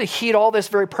we're to heed all this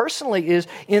very personally, is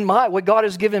what God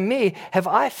has given me. Have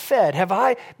I fed? Have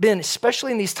I been,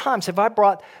 especially in these times, have I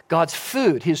brought God's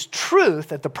food, his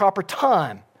truth at the proper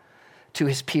time to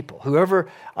his people,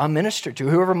 whoever I'm ministered to,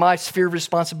 whoever my sphere of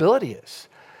responsibility is?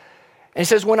 And he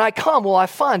says, when I come, will I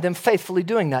find them faithfully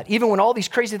doing that? Even when all these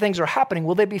crazy things are happening,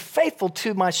 will they be faithful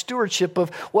to my stewardship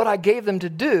of what I gave them to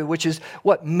do, which is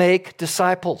what? Make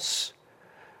disciples.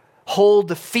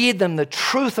 Feed them the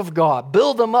truth of God.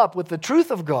 Build them up with the truth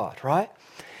of God, right?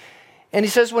 And he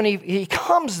says when he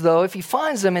comes, though, if he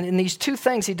finds them, and in these two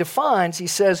things he defines, he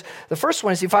says, the first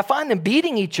one is, if I find them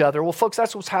beating each other, well, folks,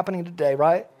 that's what's happening today,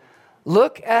 right?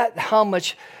 Look at how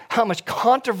much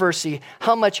controversy,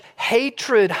 how much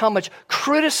hatred, how much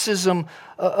criticism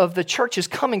of the church is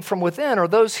coming from within, or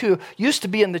those who used to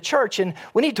be in the church. And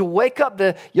we need to wake up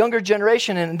the younger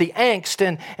generation and the angst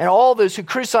and all those who are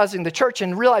criticizing the church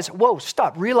and realize, whoa,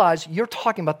 stop. Realize you're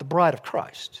talking about the bride of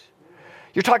Christ.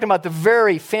 You're talking about the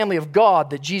very family of God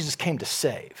that Jesus came to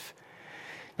save.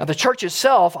 Now, the church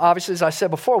itself, obviously, as I said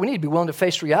before, we need to be willing to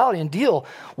face reality and deal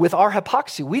with our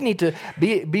hypocrisy. We need to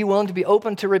be willing to be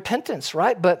open to repentance,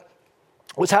 right? But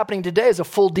what's happening today is a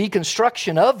full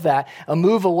deconstruction of that, a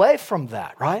move away from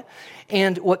that, right?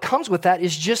 And what comes with that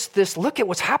is just this, look at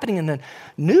what's happening in the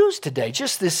news today,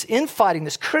 just this infighting,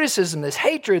 this criticism, this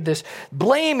hatred, this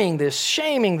blaming, this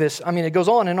shaming, this, I mean, it goes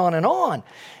on and on and on.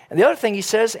 And the other thing he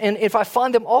says, and if I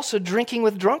find them also drinking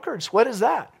with drunkards, what is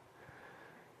that?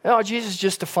 You know, Jesus is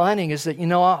just defining is that,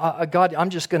 God,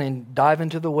 I'm just going to dive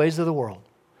into the ways of the world.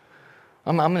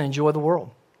 I'm going to enjoy the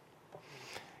world.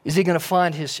 Is he going to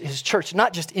find his church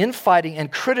not just infighting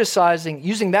and criticizing,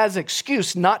 using that as an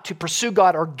excuse not to pursue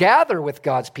God or gather with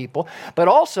God's people, but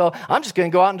also, I'm just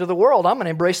going to go out into the world. I'm going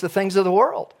to embrace the things of the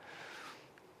world.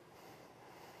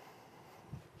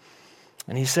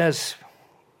 And he says,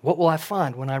 what will I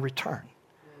find when I return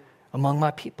among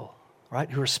my people? Right,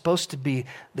 who are supposed to be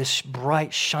this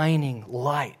bright, shining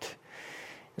light.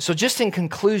 So just in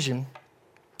conclusion,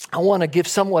 I want to give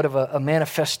somewhat of a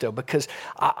manifesto because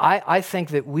I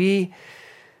think that I'm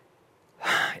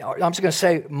just going to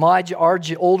say, our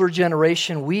older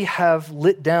generation, we have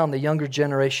lit down the younger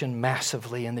generation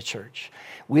massively in the church.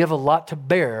 We have a lot to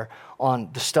bear on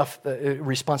the stuff,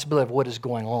 responsibility of what is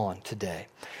going on today.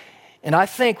 And I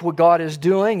think what God is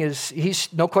doing is, he's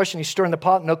stirring the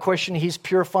pot, no question he's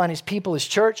purifying his people, his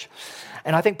church.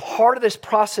 And I think part of this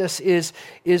process is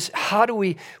how do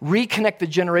we reconnect the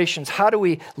generations? How do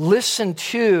we listen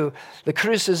to the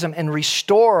criticism and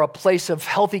restore a place of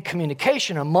healthy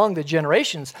communication among the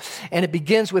generations? And it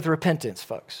begins with repentance,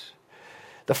 folks.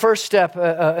 The first step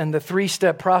in the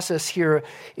three-step process here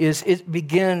is it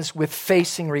begins with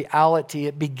facing reality.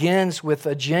 It begins with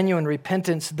a genuine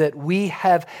repentance that we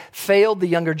have failed the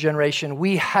younger generation.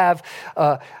 We have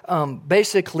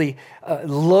basically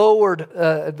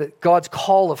lowered God's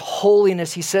call of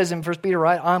holiness. He says in 1 Peter,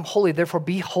 right, I'm holy, therefore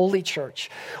be holy, church.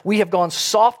 We have gone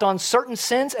soft on certain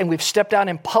sins, and we've stepped out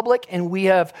in public, and we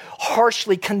have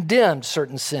harshly condemned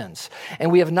certain sins.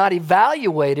 And we have not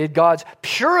evaluated God's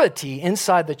purity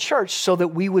inside the church so that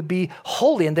we would be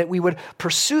holy and that we would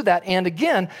pursue that. And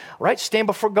again, right, stand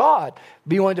before God,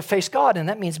 be willing to face God. And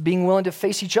that means being willing to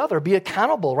face each other, be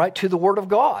accountable, right, to the Word of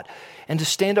God and to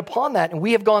stand upon that. And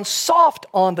we have gone soft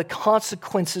on the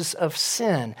consequences of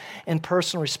sin and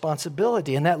personal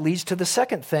responsibility. And that leads to the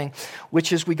second thing,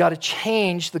 which is we got to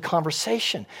change the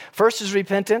conversation. First is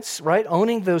repentance, right,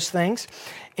 owning those things.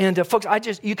 And folks,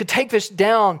 you could take this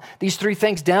down, these three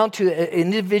things down to an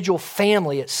individual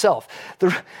family itself.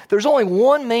 There's only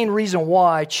one main reason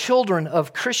why children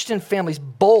of Christian families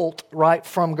bolt right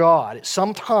from God at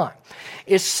some time.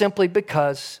 It's simply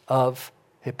because of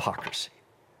hypocrisy.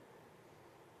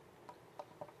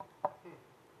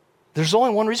 There's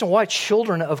only one reason why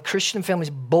children of Christian families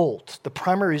bolt. The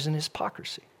primary reason is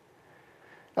hypocrisy.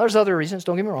 Now, there's other reasons,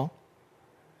 don't get me wrong.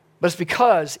 But it's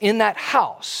because in that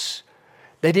house,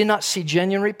 they did not see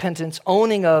genuine repentance,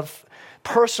 owning of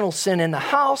personal sin in the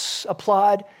house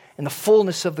applied in the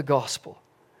fullness of the gospel.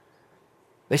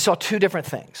 They saw two different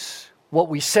things. What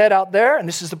we said out there, and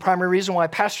this is the primary reason why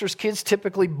pastors' kids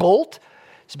typically bolt,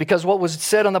 is because what was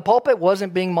said on the pulpit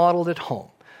wasn't being modeled at home.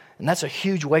 And that's a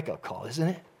huge wake-up call, isn't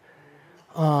it?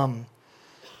 So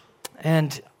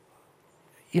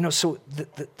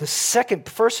the second,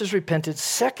 first is repentance,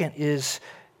 second is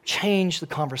change the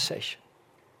conversation.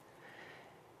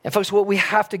 And folks, what we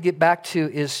have to get back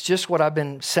to is just what I've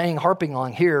been saying, harping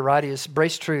on here, right, is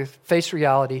embrace truth, face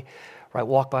reality, right,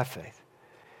 walk by faith.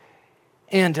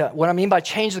 And what I mean by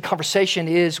change the conversation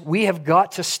is we have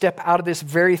got to step out of this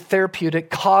very therapeutic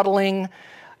coddling,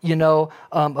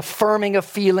 affirming of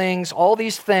feelings, all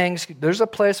these things. There's a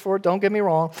place for it, don't get me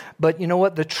wrong. But you know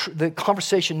what? The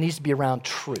conversation needs to be around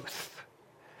truth.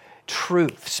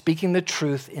 Truth, speaking the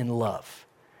truth in love.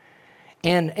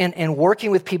 And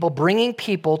working with people, bringing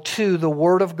people to the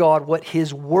Word of God, what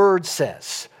His Word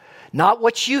says. Not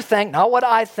what you think, not what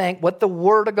I think, what the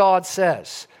Word of God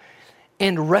says.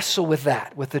 And wrestle with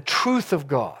that, with the truth of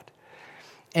God.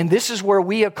 And this is where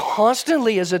we are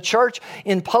constantly as a church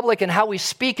in public and how we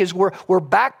speak is we're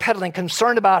backpedaling,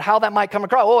 concerned about how that might come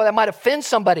across. Oh, that might offend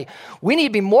somebody. We need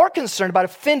to be more concerned about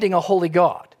offending a holy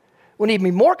God. We need to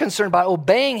be more concerned about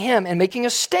obeying Him and making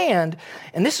a stand.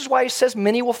 And this is why He says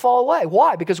many will fall away.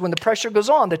 Why? Because when the pressure goes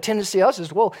on, the tendency of us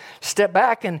is, well, step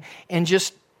back and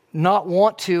just not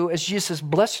want to, as Jesus says,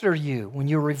 blessed are you when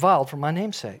you're reviled for my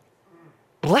name's sake.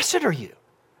 Blessed are you.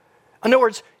 In other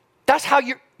words, that's how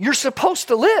you're supposed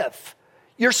to live.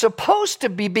 You're supposed to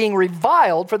be being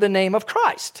reviled for the name of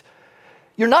Christ.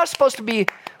 You're not supposed to be,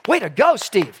 way to go,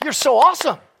 Steve. You're so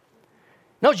awesome.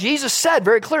 No, Jesus said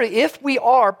very clearly, if we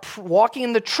are walking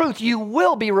in the truth, you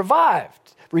will be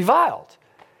reviled,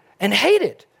 and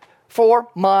hated for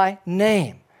my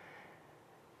name.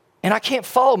 And I can't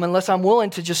follow him unless I'm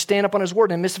willing to just stand up on his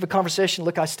word in the midst of a conversation.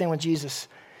 Look, I stand with Jesus.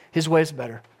 His way is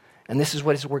better. And this is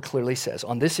what his word clearly says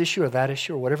on this issue or that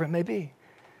issue or whatever it may be.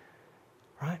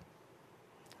 Right?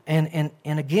 And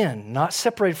again, not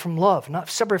separated from love, not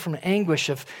separated from the anguish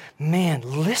of, man,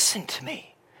 listen to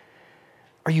me.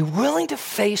 Are you willing to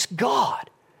face God?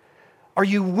 Are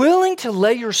you willing to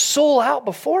lay your soul out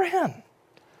before him?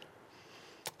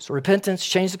 So repentance,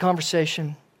 change the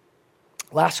conversation.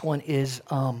 Last one is,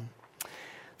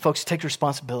 folks, take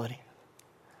responsibility.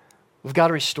 We've got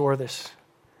to restore this.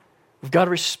 We've got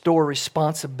to restore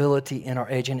responsibility in our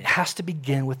age, and it has to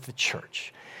begin with the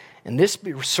church. And this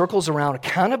circles around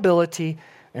accountability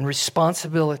and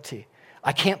responsibility.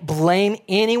 I can't blame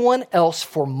anyone else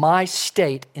for my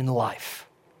state in life.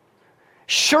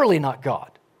 Surely not God.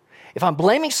 If I'm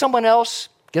blaming someone else,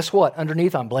 guess what?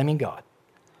 Underneath, I'm blaming God.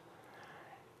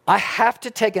 I have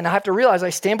to realize I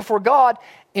stand before God,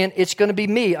 and it's going to be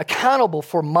me accountable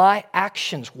for my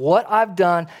actions, what I've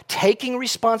done, taking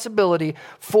responsibility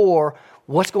for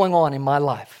what's going on in my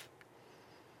life.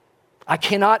 I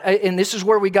cannot, and this is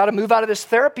where we got to move out of this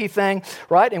therapy thing,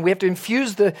 right? And we have to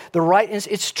infuse the right,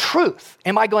 it's truth.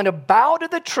 Am I going to bow to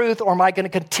the truth, or am I going to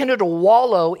continue to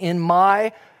wallow in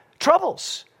my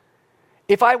troubles?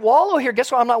 If I wallow here, guess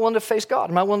what? I'm not willing to face God.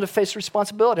 I'm not willing to face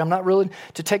responsibility. I'm not willing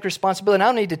to take responsibility. And I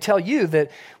don't need to tell you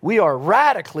that we are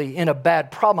radically in a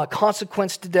bad problem, a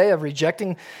consequence today of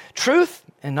rejecting truth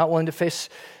and not willing to face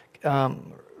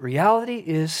reality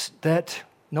is that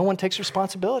no one takes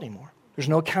responsibility anymore. There's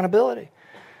no accountability,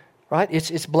 right?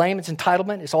 It's blame, it's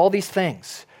entitlement, it's all these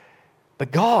things.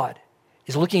 But God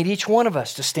is looking at each one of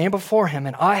us to stand before him,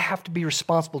 and I have to be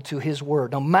responsible to his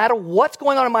word. No matter what's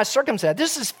going on in my circumstance,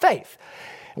 this is faith.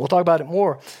 And we'll talk about it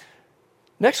more.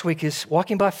 Next week is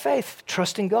walking by faith,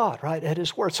 trusting God, right, at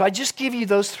his word. So I just give you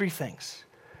those three things.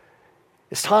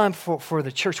 It's time for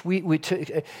the church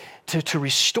to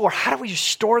restore. How do we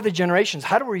restore the generations?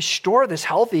 How do we restore this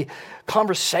healthy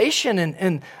conversation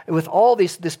and with all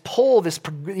this pull, this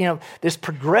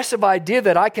progressive idea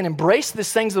that I can embrace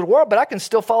these things of the world, but I can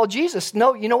still follow Jesus?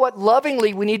 No, you know what?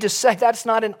 Lovingly, we need to say that's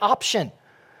not an option.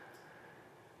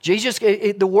 Jesus,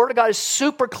 the Word of God is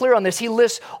super clear on this. He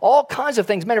lists all kinds of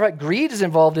things. Matter of fact, greed is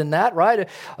involved in that, right?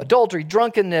 Adultery,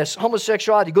 drunkenness,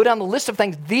 homosexuality. Go down the list of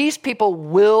things. These people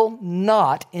will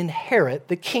not inherit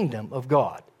the kingdom of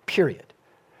God, period.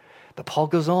 But Paul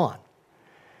goes on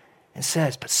and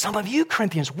says, but some of you,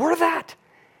 Corinthians, were that.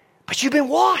 But you've been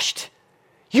washed.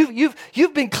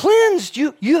 You've been cleansed.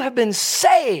 You have been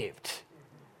saved,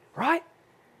 right?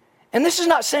 And this is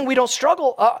not saying we don't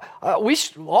struggle. We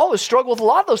always struggle with a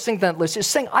lot of those things on that list. It's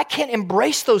saying I can't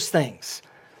embrace those things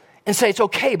and say it's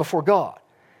okay before God.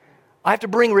 I have to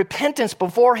bring repentance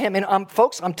before him. And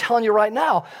folks, I'm telling you right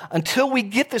now, until we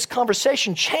get this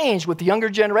conversation changed with the younger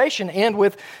generation and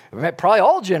with probably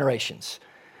all generations,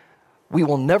 we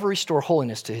will never restore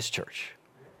holiness to his church.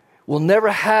 We'll never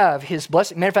have his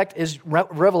blessing. Matter of fact, as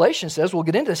Revelation says, we'll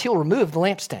get into this, he'll remove the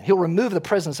lampstand. He'll remove the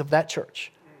presence of that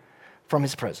church from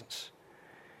his presence.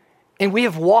 And we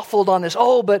have waffled on this.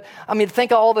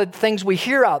 Think of all the things we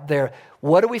hear out there.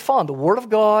 What do we find? The Word of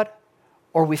God,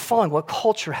 or we find what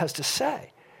culture has to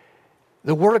say?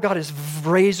 The Word of God is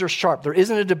razor sharp. There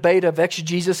isn't a debate of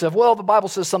exegesis of, the Bible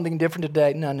says something different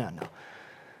today. No.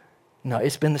 No,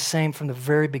 it's been the same from the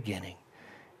very beginning.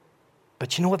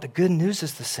 But you know what? The good news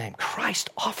is the same. Christ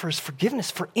offers forgiveness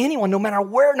for anyone, no matter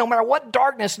where, no matter what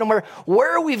darkness, no matter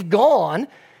where we've gone,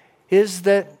 is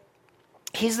that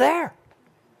he's there.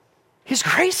 His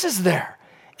grace is there.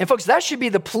 And folks, that should be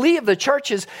the plea of the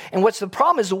churches. And what's the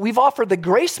problem is that we've offered the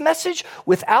grace message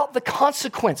without the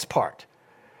consequence part.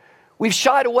 We've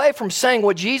shied away from saying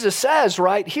what Jesus says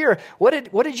right here. What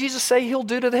did Jesus say he'll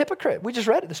do to the hypocrite? We just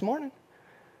read it this morning.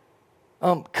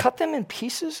 Cut them in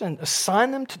pieces and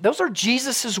assign them to... Those are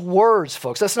Jesus' words,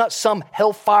 folks. That's not some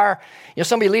hellfire.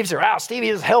 Somebody leaves there, Stevie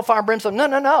is hellfire and brimstone.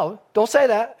 No. Don't say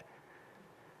that.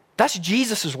 That's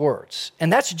Jesus' words,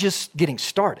 and that's just getting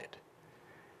started.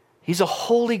 He's a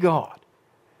holy God,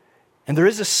 and there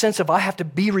is a sense of I have to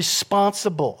be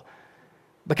responsible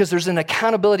because there's an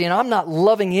accountability, and I'm not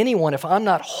loving anyone if I'm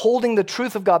not holding the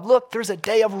truth of God. Look, there's a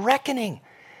day of reckoning,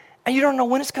 and you don't know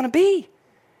when it's going to be.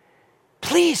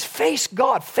 Please face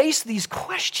God, face these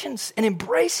questions, and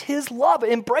embrace his love,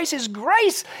 embrace his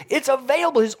grace. It's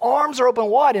available. His arms are open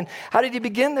wide. And how did he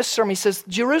begin this sermon? He says,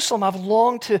 Jerusalem, I've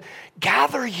longed to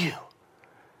gather you.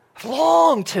 I've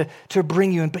longed to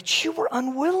bring you in, but you were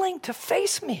unwilling to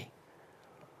face me.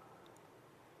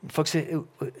 folks,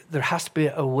 there has to be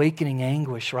awakening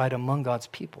anguish, right, among God's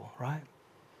people, right?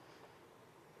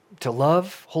 To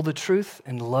love, hold the truth,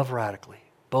 and love radically.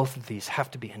 Both of these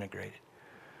have to be integrated,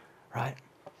 right?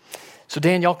 So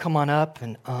Dan, y'all come on up.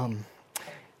 And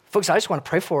folks, I just want to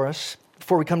pray for us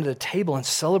before we come to the table and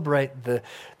celebrate the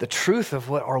truth of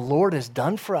what our Lord has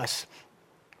done for us.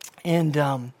 And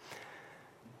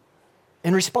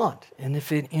respond. And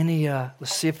if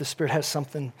let's see if the Spirit has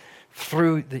something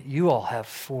through that you all have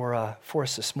for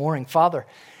us this morning. Father,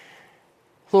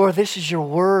 Lord, this is your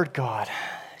word, God.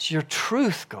 It's your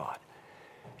truth, God.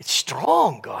 It's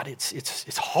strong, God.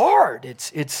 It's hard.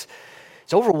 It's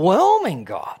overwhelming,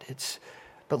 God.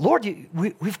 But Lord,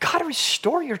 we've got to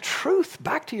restore your truth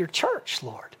back to your church,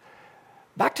 Lord.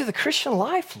 Back to the Christian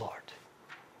life, Lord.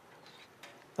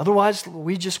 Otherwise,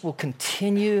 we just will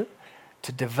continue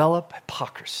to develop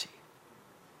hypocrisy.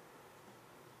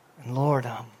 And Lord,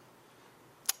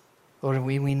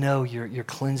 we know you're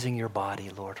cleansing your body,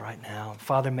 Lord, right now. And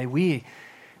Father, may we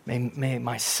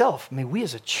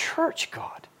as a church,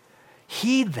 God,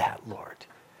 heed that, Lord.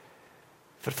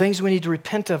 For things we need to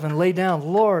repent of and lay down,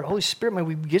 Lord, Holy Spirit,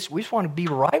 we just want to be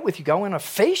right with you, God. We want to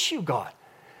face you, God,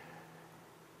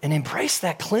 and embrace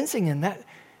that cleansing and that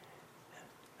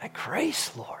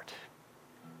grace, Lord.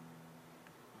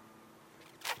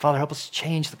 Father, help us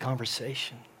change the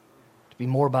conversation to be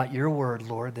more about your word,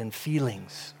 Lord, than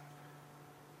feelings,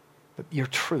 but your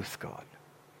truth, God.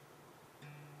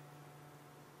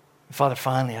 Father,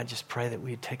 finally, I just pray that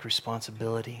we'd take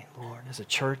responsibility, Lord, as a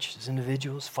church, as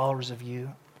individuals, followers of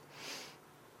you.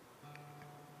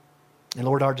 And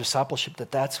Lord, our discipleship,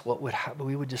 that's what would happen.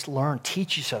 We would just learn,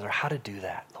 teach each other how to do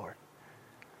that, Lord.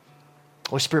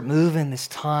 Holy Spirit, move in this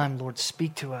time, Lord,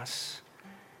 speak to us,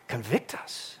 convict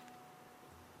us.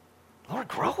 Lord,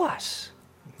 grow us,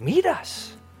 meet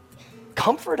us,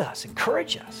 comfort us,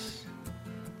 encourage us.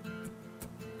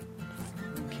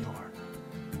 Thank you, Lord.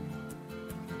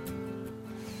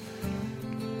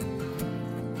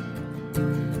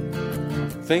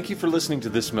 Thank you for listening to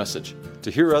this message.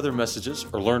 To hear other messages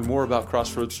or learn more about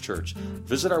Crossroads Church,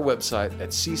 visit our website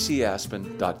at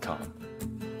ccaspen.com.